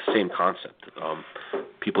 It's the same concept.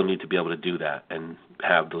 People need to be able to do that and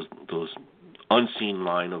have those unseen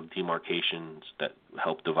line of demarcations that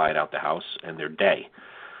help divide out the house and their day.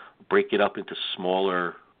 Break it up into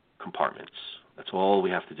smaller compartments. That's all we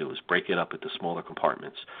have to do, is break it up into smaller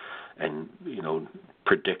compartments and,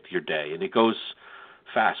 predict your day. And it goes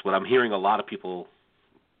fast. What I'm hearing a lot of people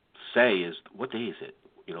say is, what day is it?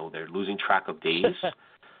 They're losing track of days.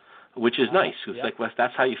 which is nice. It's like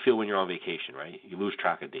that's how you feel when you're on vacation, right? You lose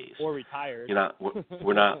track of days. Or retired. You're not.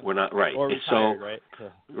 We're not right. Or retired, right?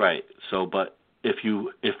 Right. So, but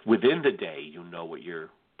if within the day you know what you're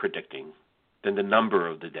predicting, then the number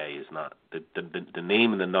of the day is not the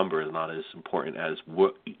name and the number is not as important as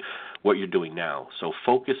what you're doing now. So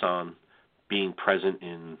focus on being present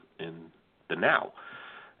in the now.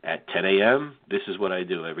 At 10 a.m., this is what I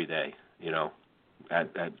do every day.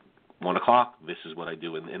 At 1 o'clock, this is what I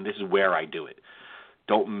do, and this is where I do it.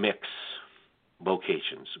 Don't mix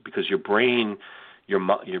locations because your brain, you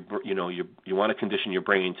want to condition your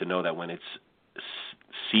brain to know that when it's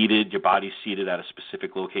seated, your body's seated at a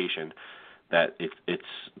specific location, that it's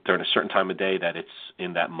during a certain time of day that it's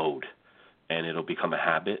in that mode, and it'll become a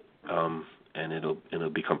habit, and it'll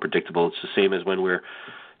become predictable. It's the same as when we're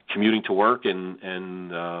commuting to work and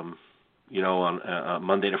on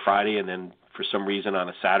Monday to Friday, and then for some reason on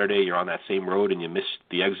a Saturday you're on that same road and you missed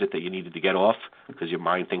the exit that you needed to get off because your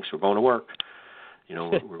mind thinks we're going to work.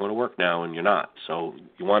 We're going to work now, and you're not. So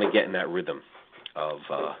you want to get in that rhythm of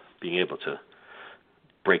being able to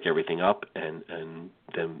break everything up and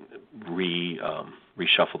then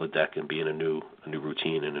reshuffle the deck and be in a new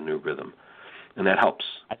routine and a new rhythm, and that helps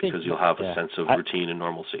because you'll have a sense of routine and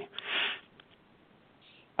normalcy.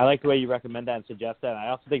 I like the way you recommend that and suggest that. I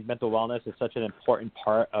also think mental wellness is such an important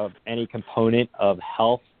part of any component of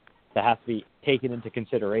health that has to be taken into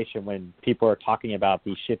consideration when people are talking about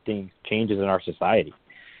these shifting changes in our society.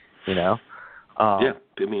 I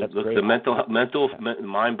mean, the mental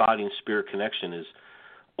mind, body, and spirit connection is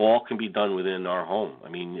all can be done within our home. I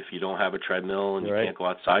mean, if you don't have a treadmill and you can't go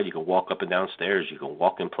outside, you can walk up and down stairs. You can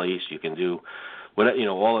walk in place. You can do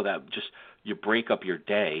all of that. Just you break up your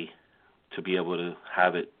day to be able to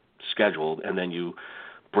have it scheduled, and then you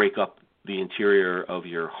break up the interior of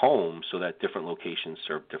your home so that different locations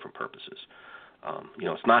serve different purposes.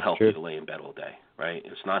 It's not healthy to lay in bed all day, right?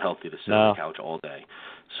 It's not healthy to sit on the couch all day.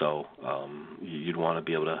 So you'd want to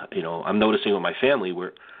be able to, I'm noticing with my family,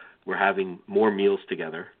 we're having more meals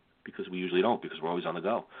together because we usually don't, because we're always on the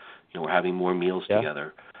go. We're having more meals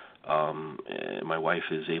together. My wife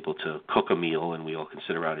is able to cook a meal, and we all can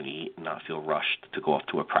sit around and eat and not feel rushed to go off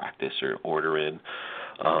to a practice or order in.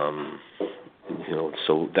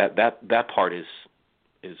 So that part has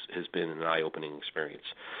been an eye-opening experience.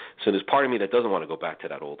 So there's part of me that doesn't want to go back to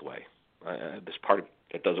that old way. There's part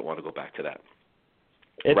that doesn't want to go back to that.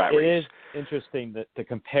 It is interesting to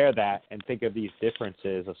compare that and think of these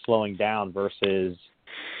differences of slowing down versus,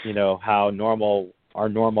 how our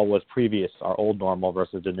normal was previous, our old normal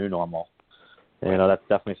versus the new normal. That's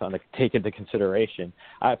definitely something to take into consideration.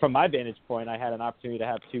 From my vantage point, I had an opportunity to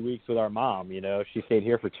have 2 weeks with our mom. She stayed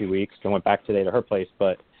here for 2 weeks and went back today to her place,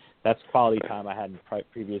 but that's quality time I hadn't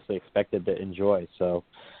previously expected to enjoy. So,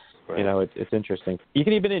 it's interesting. You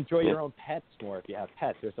can even enjoy your own pets more if you have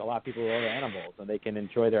pets. There's a lot of people who own animals, and they can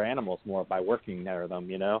enjoy their animals more by working near them.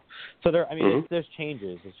 So there's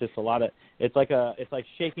changes. It's just a lot of. It's like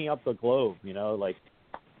shaking up the globe. Like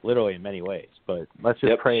literally in many ways. But let's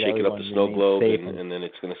just pray that shake it up the snow globe, and then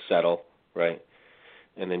it's going to settle, right?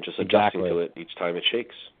 And then just adjusting to it each time it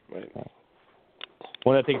shakes, right?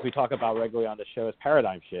 One of the things we talk about regularly on the show is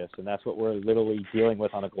paradigm shifts, and that's what we're literally dealing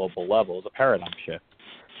with on a global level is a paradigm shift.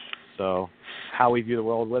 So how we view the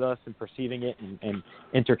world with us and perceiving it and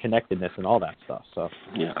interconnectedness and all that stuff. So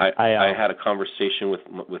I had a conversation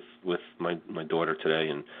with my daughter today,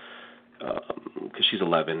 and because she's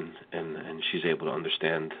 11 and she's able to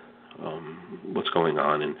understand what's going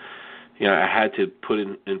on, and I had to put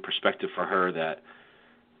in perspective for her that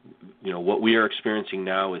what we are experiencing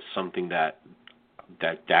now is something that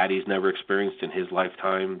Daddy's never experienced in his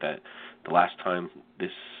lifetime. That the last time this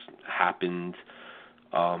happened,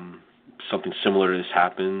 something similar to this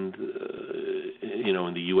happened,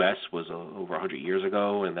 in the U.S. was over 100 years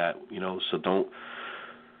ago, and that so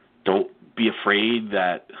don't be afraid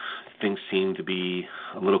that things seem to be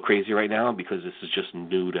a little crazy right now because this is just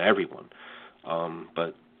new to everyone.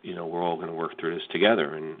 But we're all going to work through this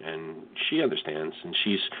together, and she understands, and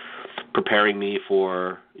she's preparing me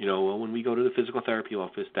for, when we go to the physical therapy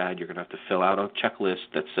office, Dad, you're going to have to fill out a checklist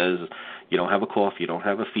that says you don't have a cough, you don't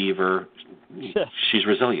have a fever. She's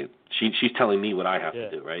resilient. She's telling me what I have to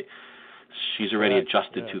do, right? She's already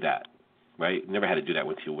adjusted to that, right? Never had to do that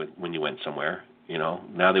with you when you went somewhere.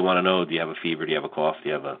 Now they want to know, do you have a fever, do you have a cough, do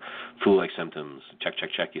you have a flu-like symptoms? Check,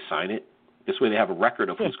 you sign it. This way they have a record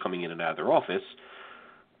of who's coming in and out of their office.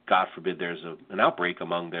 God forbid there's an outbreak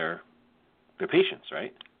among their patients,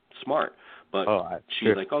 right? Smart. But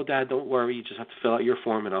she's like, oh, Dad, don't worry. You just have to fill out your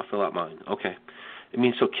form and I'll fill out mine. Okay.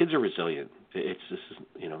 So kids are resilient. It's just,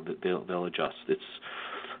 they'll adjust. It's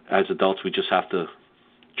as adults, we just have to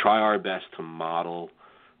try our best to model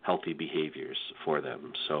healthy behaviors for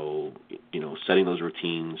them. So, setting those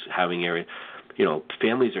routines, having area,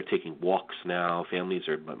 families are taking walks now. Families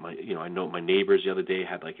are, I know my neighbors the other day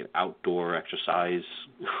had like an outdoor exercise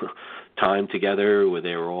time together where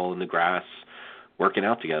they were all in the grass working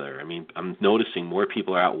out together. I mean, I'm noticing more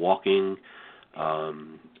people are out walking.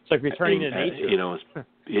 It's like returning to nature.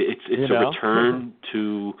 It's a return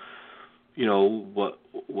to,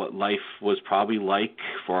 what life was probably like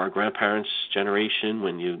for our grandparents' generation.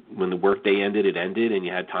 When the workday ended, it ended, and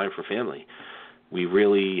you had time for family. We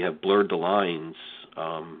really have blurred the lines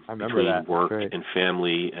between work and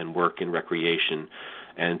family and work and recreation,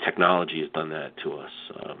 and technology has done that to us.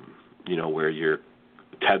 Where you're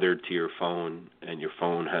tethered to your phone, and your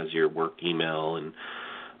phone has your work email and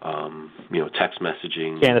text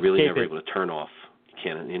messaging. You're really never able to turn off. You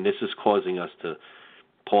can't, and this is causing us to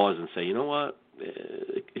pause and say, you know what?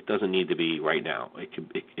 It doesn't need to be right now.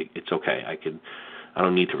 It's okay. I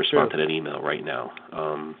don't need to respond to that email right now.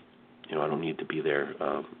 I don't need to be there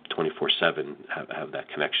 24/7. Have that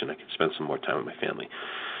connection. I can spend some more time with my family,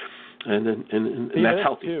 and that's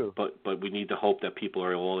healthy. Too. But we need to hope that people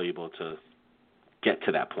are all able to get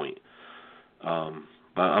to that point.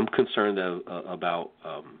 But I'm concerned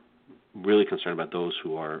really concerned about those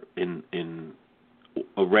who are in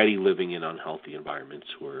already living in unhealthy environments,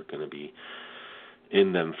 who are going to be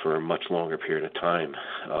in them for a much longer period of time,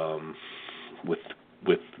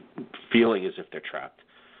 with feeling as if they're trapped.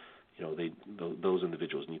 Those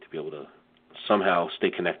individuals need to be able to somehow stay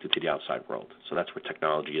connected to the outside world. So that's where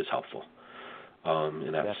technology is helpful.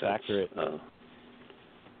 In that that's sense. accurate.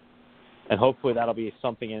 And hopefully that'll be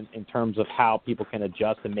something in terms of how people can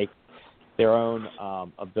adjust and make their own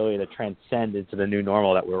ability to transcend into the new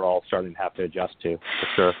normal that we're all starting to have to adjust to, for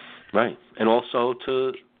sure. Right. And also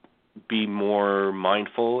to be more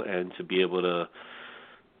mindful and to be able to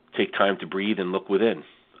take time to breathe and look within.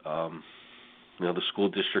 The school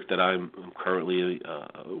district that I'm currently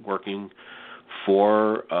working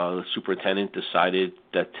for, the superintendent decided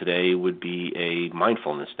that today would be a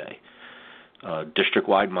mindfulness day.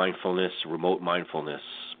 District-wide mindfulness, remote mindfulness.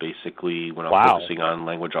 Basically, when I'm focusing on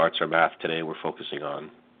language arts or math today, we're focusing on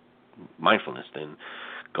mindfulness. Then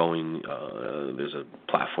there's a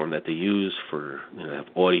platform that they use for have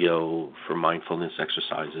audio for mindfulness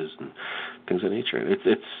exercises and things of nature.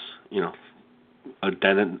 It's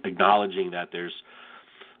then acknowledging that there's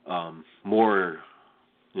more,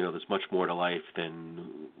 there's much more to life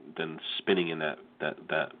than spinning in that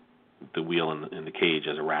the wheel in the cage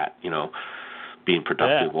as a rat, being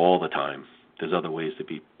productive all the time. There's other ways to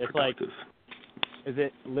be productive. Is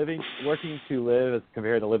it working to live as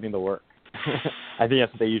compared to living to work? I think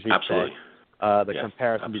that's what they usually say. The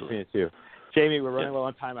comparison between the two. Jamie, we're running low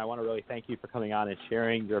on time. I want to really thank you for coming on and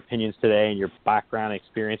sharing your opinions today and your background and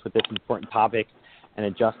experience with this important topic and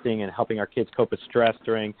adjusting and helping our kids cope with stress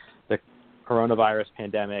during the coronavirus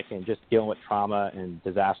pandemic and just dealing with trauma and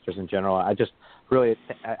disasters in general. I just really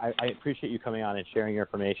I appreciate you coming on and sharing your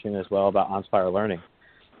information as well about OnSpire Learning.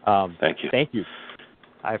 Thank you. Thank you.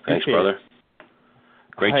 I appreciate Thanks, brother. it.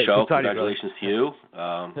 Great show. Congratulations to you.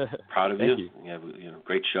 Proud of you. You have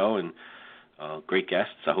great show and great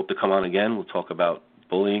guests. I hope to come on again. We'll talk about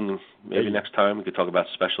bullying maybe next time. We could talk about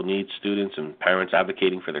special needs students and parents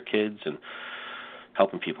advocating for their kids and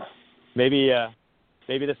helping people. Maybe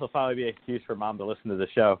this will finally be an excuse for mom to listen to the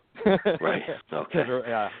show. Right. Okay.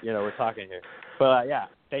 We're talking here. But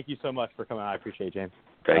thank you so much for coming on. I appreciate it, James.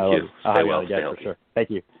 Thank you. Stay well. Stay healthy. For sure. Thank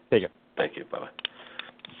you. Take care. Thank you. Bye-bye.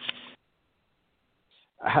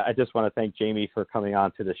 I just want to thank Jamie for coming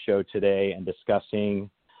on to the show today and discussing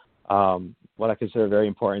what I consider a very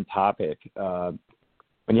important topic.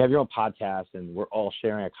 When you have your own podcast and we're all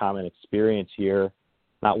sharing a common experience here,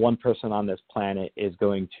 not one person on this planet is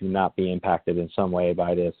going to not be impacted in some way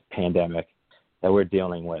by this pandemic that we're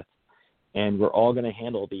dealing with. And we're all going to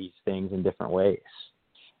handle these things in different ways.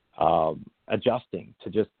 Adjusting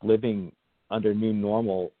to just living under new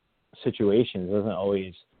normal situations doesn't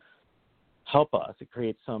always help us. It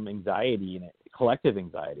creates some anxiety and collective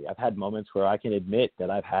anxiety. I've had moments where I can admit that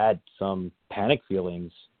I've had some panic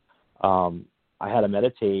feelings. I had to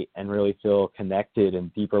meditate and really feel connected in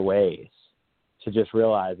deeper ways to just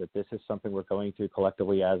realize that this is something we're going through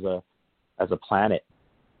collectively as a planet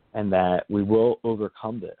and that we will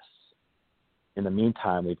overcome this. In the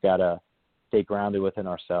meantime, we've got to stay grounded within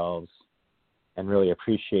ourselves and really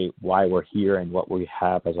appreciate why we're here and what we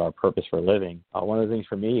have as our purpose for living. One of the things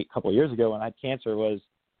for me a couple of years ago when I had cancer was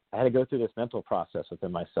I had to go through this mental process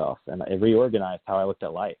within myself, and it reorganized how I looked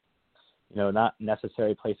at life. Not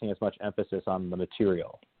necessarily placing as much emphasis on the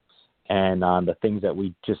material and on the things that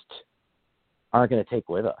we just aren't going to take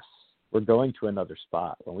with us. We're going to another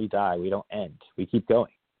spot. When we die, we don't end. We keep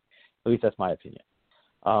going. At least that's my opinion.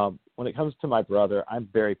 When it comes to my brother, I'm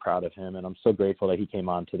very proud of him, and I'm so grateful that he came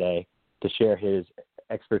on today to share his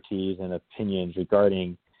expertise and opinions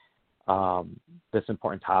regarding this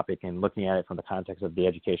important topic and looking at it from the context of the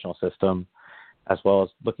educational system, as well as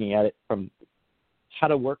looking at it from how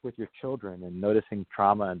to work with your children and noticing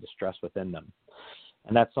trauma and distress within them.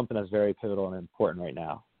 And that's something that's very pivotal and important right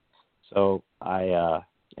now. So I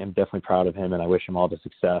am definitely proud of him, and I wish him all the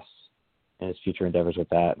success in his future endeavors with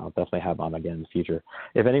that. And I'll definitely have him on again in the future.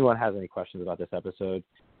 If anyone has any questions about this episode,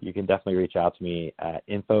 you can definitely reach out to me at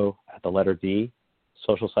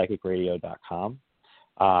info@socialpsychicradio.com.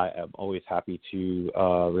 I'm always happy to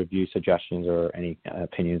review suggestions or any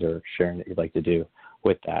opinions or sharing that you'd like to do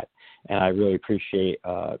with that. And I really appreciate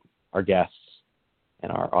our guests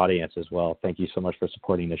and our audience as well. Thank you so much for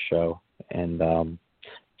supporting this show. And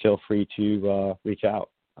feel free to reach out.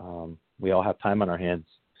 We all have time on our hands.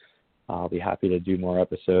 I'll be happy to do more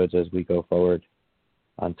episodes as we go forward.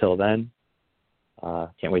 Until then,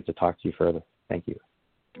 can't wait to talk to you further. Thank you.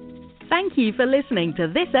 Thank you for listening to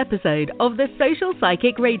this episode of the Social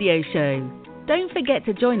Psychic Radio Show. Don't forget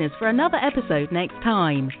to join us for another episode next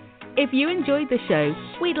time. If you enjoyed the show,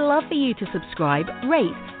 we'd love for you to subscribe,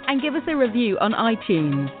 rate, and give us a review on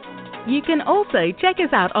iTunes. You can also check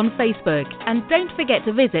us out on Facebook, and don't forget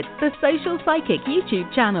to visit the Social Psychic YouTube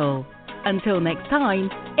channel. Until next time,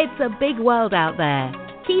 it's a big world out there.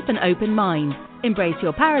 Keep an open mind, embrace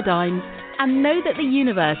your paradigms, and know that the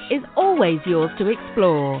universe is always yours to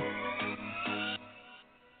explore.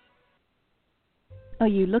 Are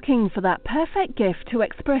you looking for that perfect gift to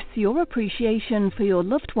express your appreciation for your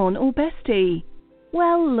loved one or bestie?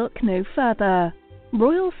 Well, look no further.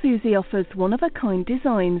 Royal Susie offers one-of-a-kind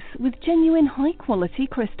designs with genuine high-quality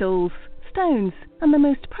crystals, stones, and the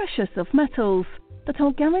most precious of metals that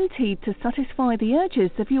are guaranteed to satisfy the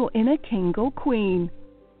urges of your inner king or queen.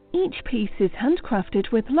 Each piece is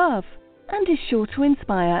handcrafted with love and is sure to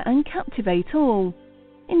inspire and captivate all.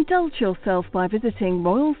 Indulge yourself by visiting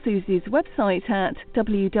Royal Susie's website at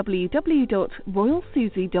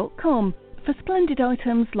www.royalsusie.com for splendid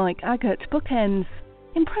items like agate bookends,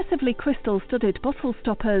 impressively crystal-studded bottle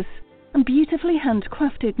stoppers, and beautifully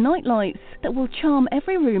handcrafted nightlights that will charm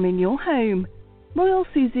every room in your home. Royal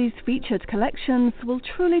Susie's featured collections will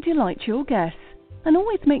truly delight your guests and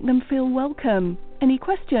always make them feel welcome. Any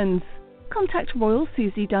questions? Contact Royal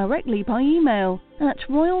Susie directly by email at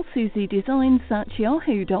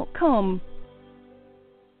royalsusiedesigns@yahoo.com.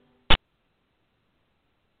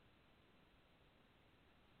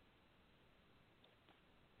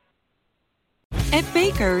 At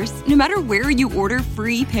Baker's, no matter where you order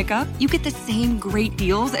free pickup, you get the same great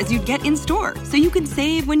deals as you'd get in store, so you can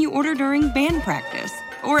save when you order during band practice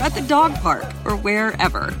or at the dog park or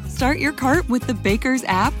wherever. Start your cart with the Baker's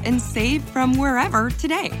app and save from wherever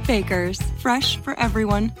today. Baker's, fresh for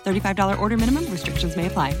everyone. $35 order minimum. Restrictions may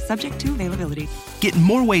apply. Subject to availability. Get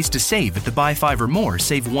more ways to save at the Buy 5 or More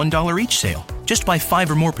Save $1 each sale. Just buy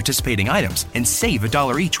 5 or more participating items and save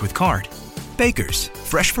 $1 each with card. Baker's,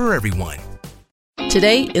 fresh for everyone.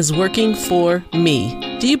 Today is working for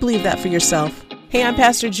me. Do you believe that for yourself? Hey, I'm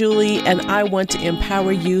Pastor Julie, and I want to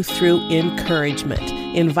empower you through encouragement.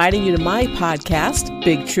 Inviting you to my podcast,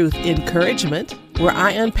 Big Truth Encouragement, where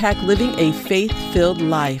I unpack living a faith-filled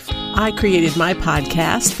life. I created my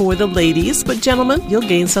podcast for the ladies, but gentlemen, you'll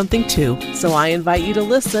gain something too. So I invite you to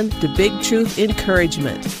listen to Big Truth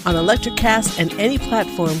Encouragement on Electricast and any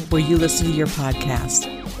platform where you listen to your podcast.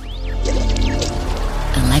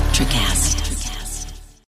 Electricast.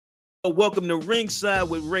 Welcome to Ringside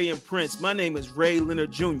with Ray and Prince. My name is Ray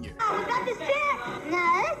Leonard Jr. Oh, is that the set?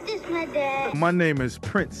 No, that's just my dad. My name is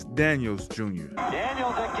Prince Daniels Jr.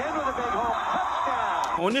 Daniels again with a big home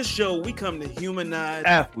touchdown. On this show, we come to humanize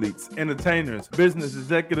athletes, entertainers, business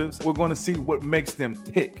executives. We're going to see what makes them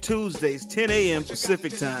tick. Tuesdays, 10 a.m.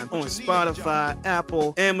 Pacific time on Spotify,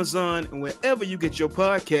 Apple, Amazon, and wherever you get your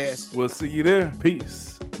podcasts. We'll see you there.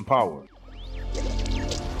 Peace and power.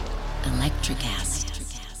 Electricast.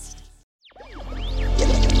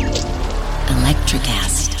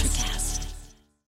 Electricast.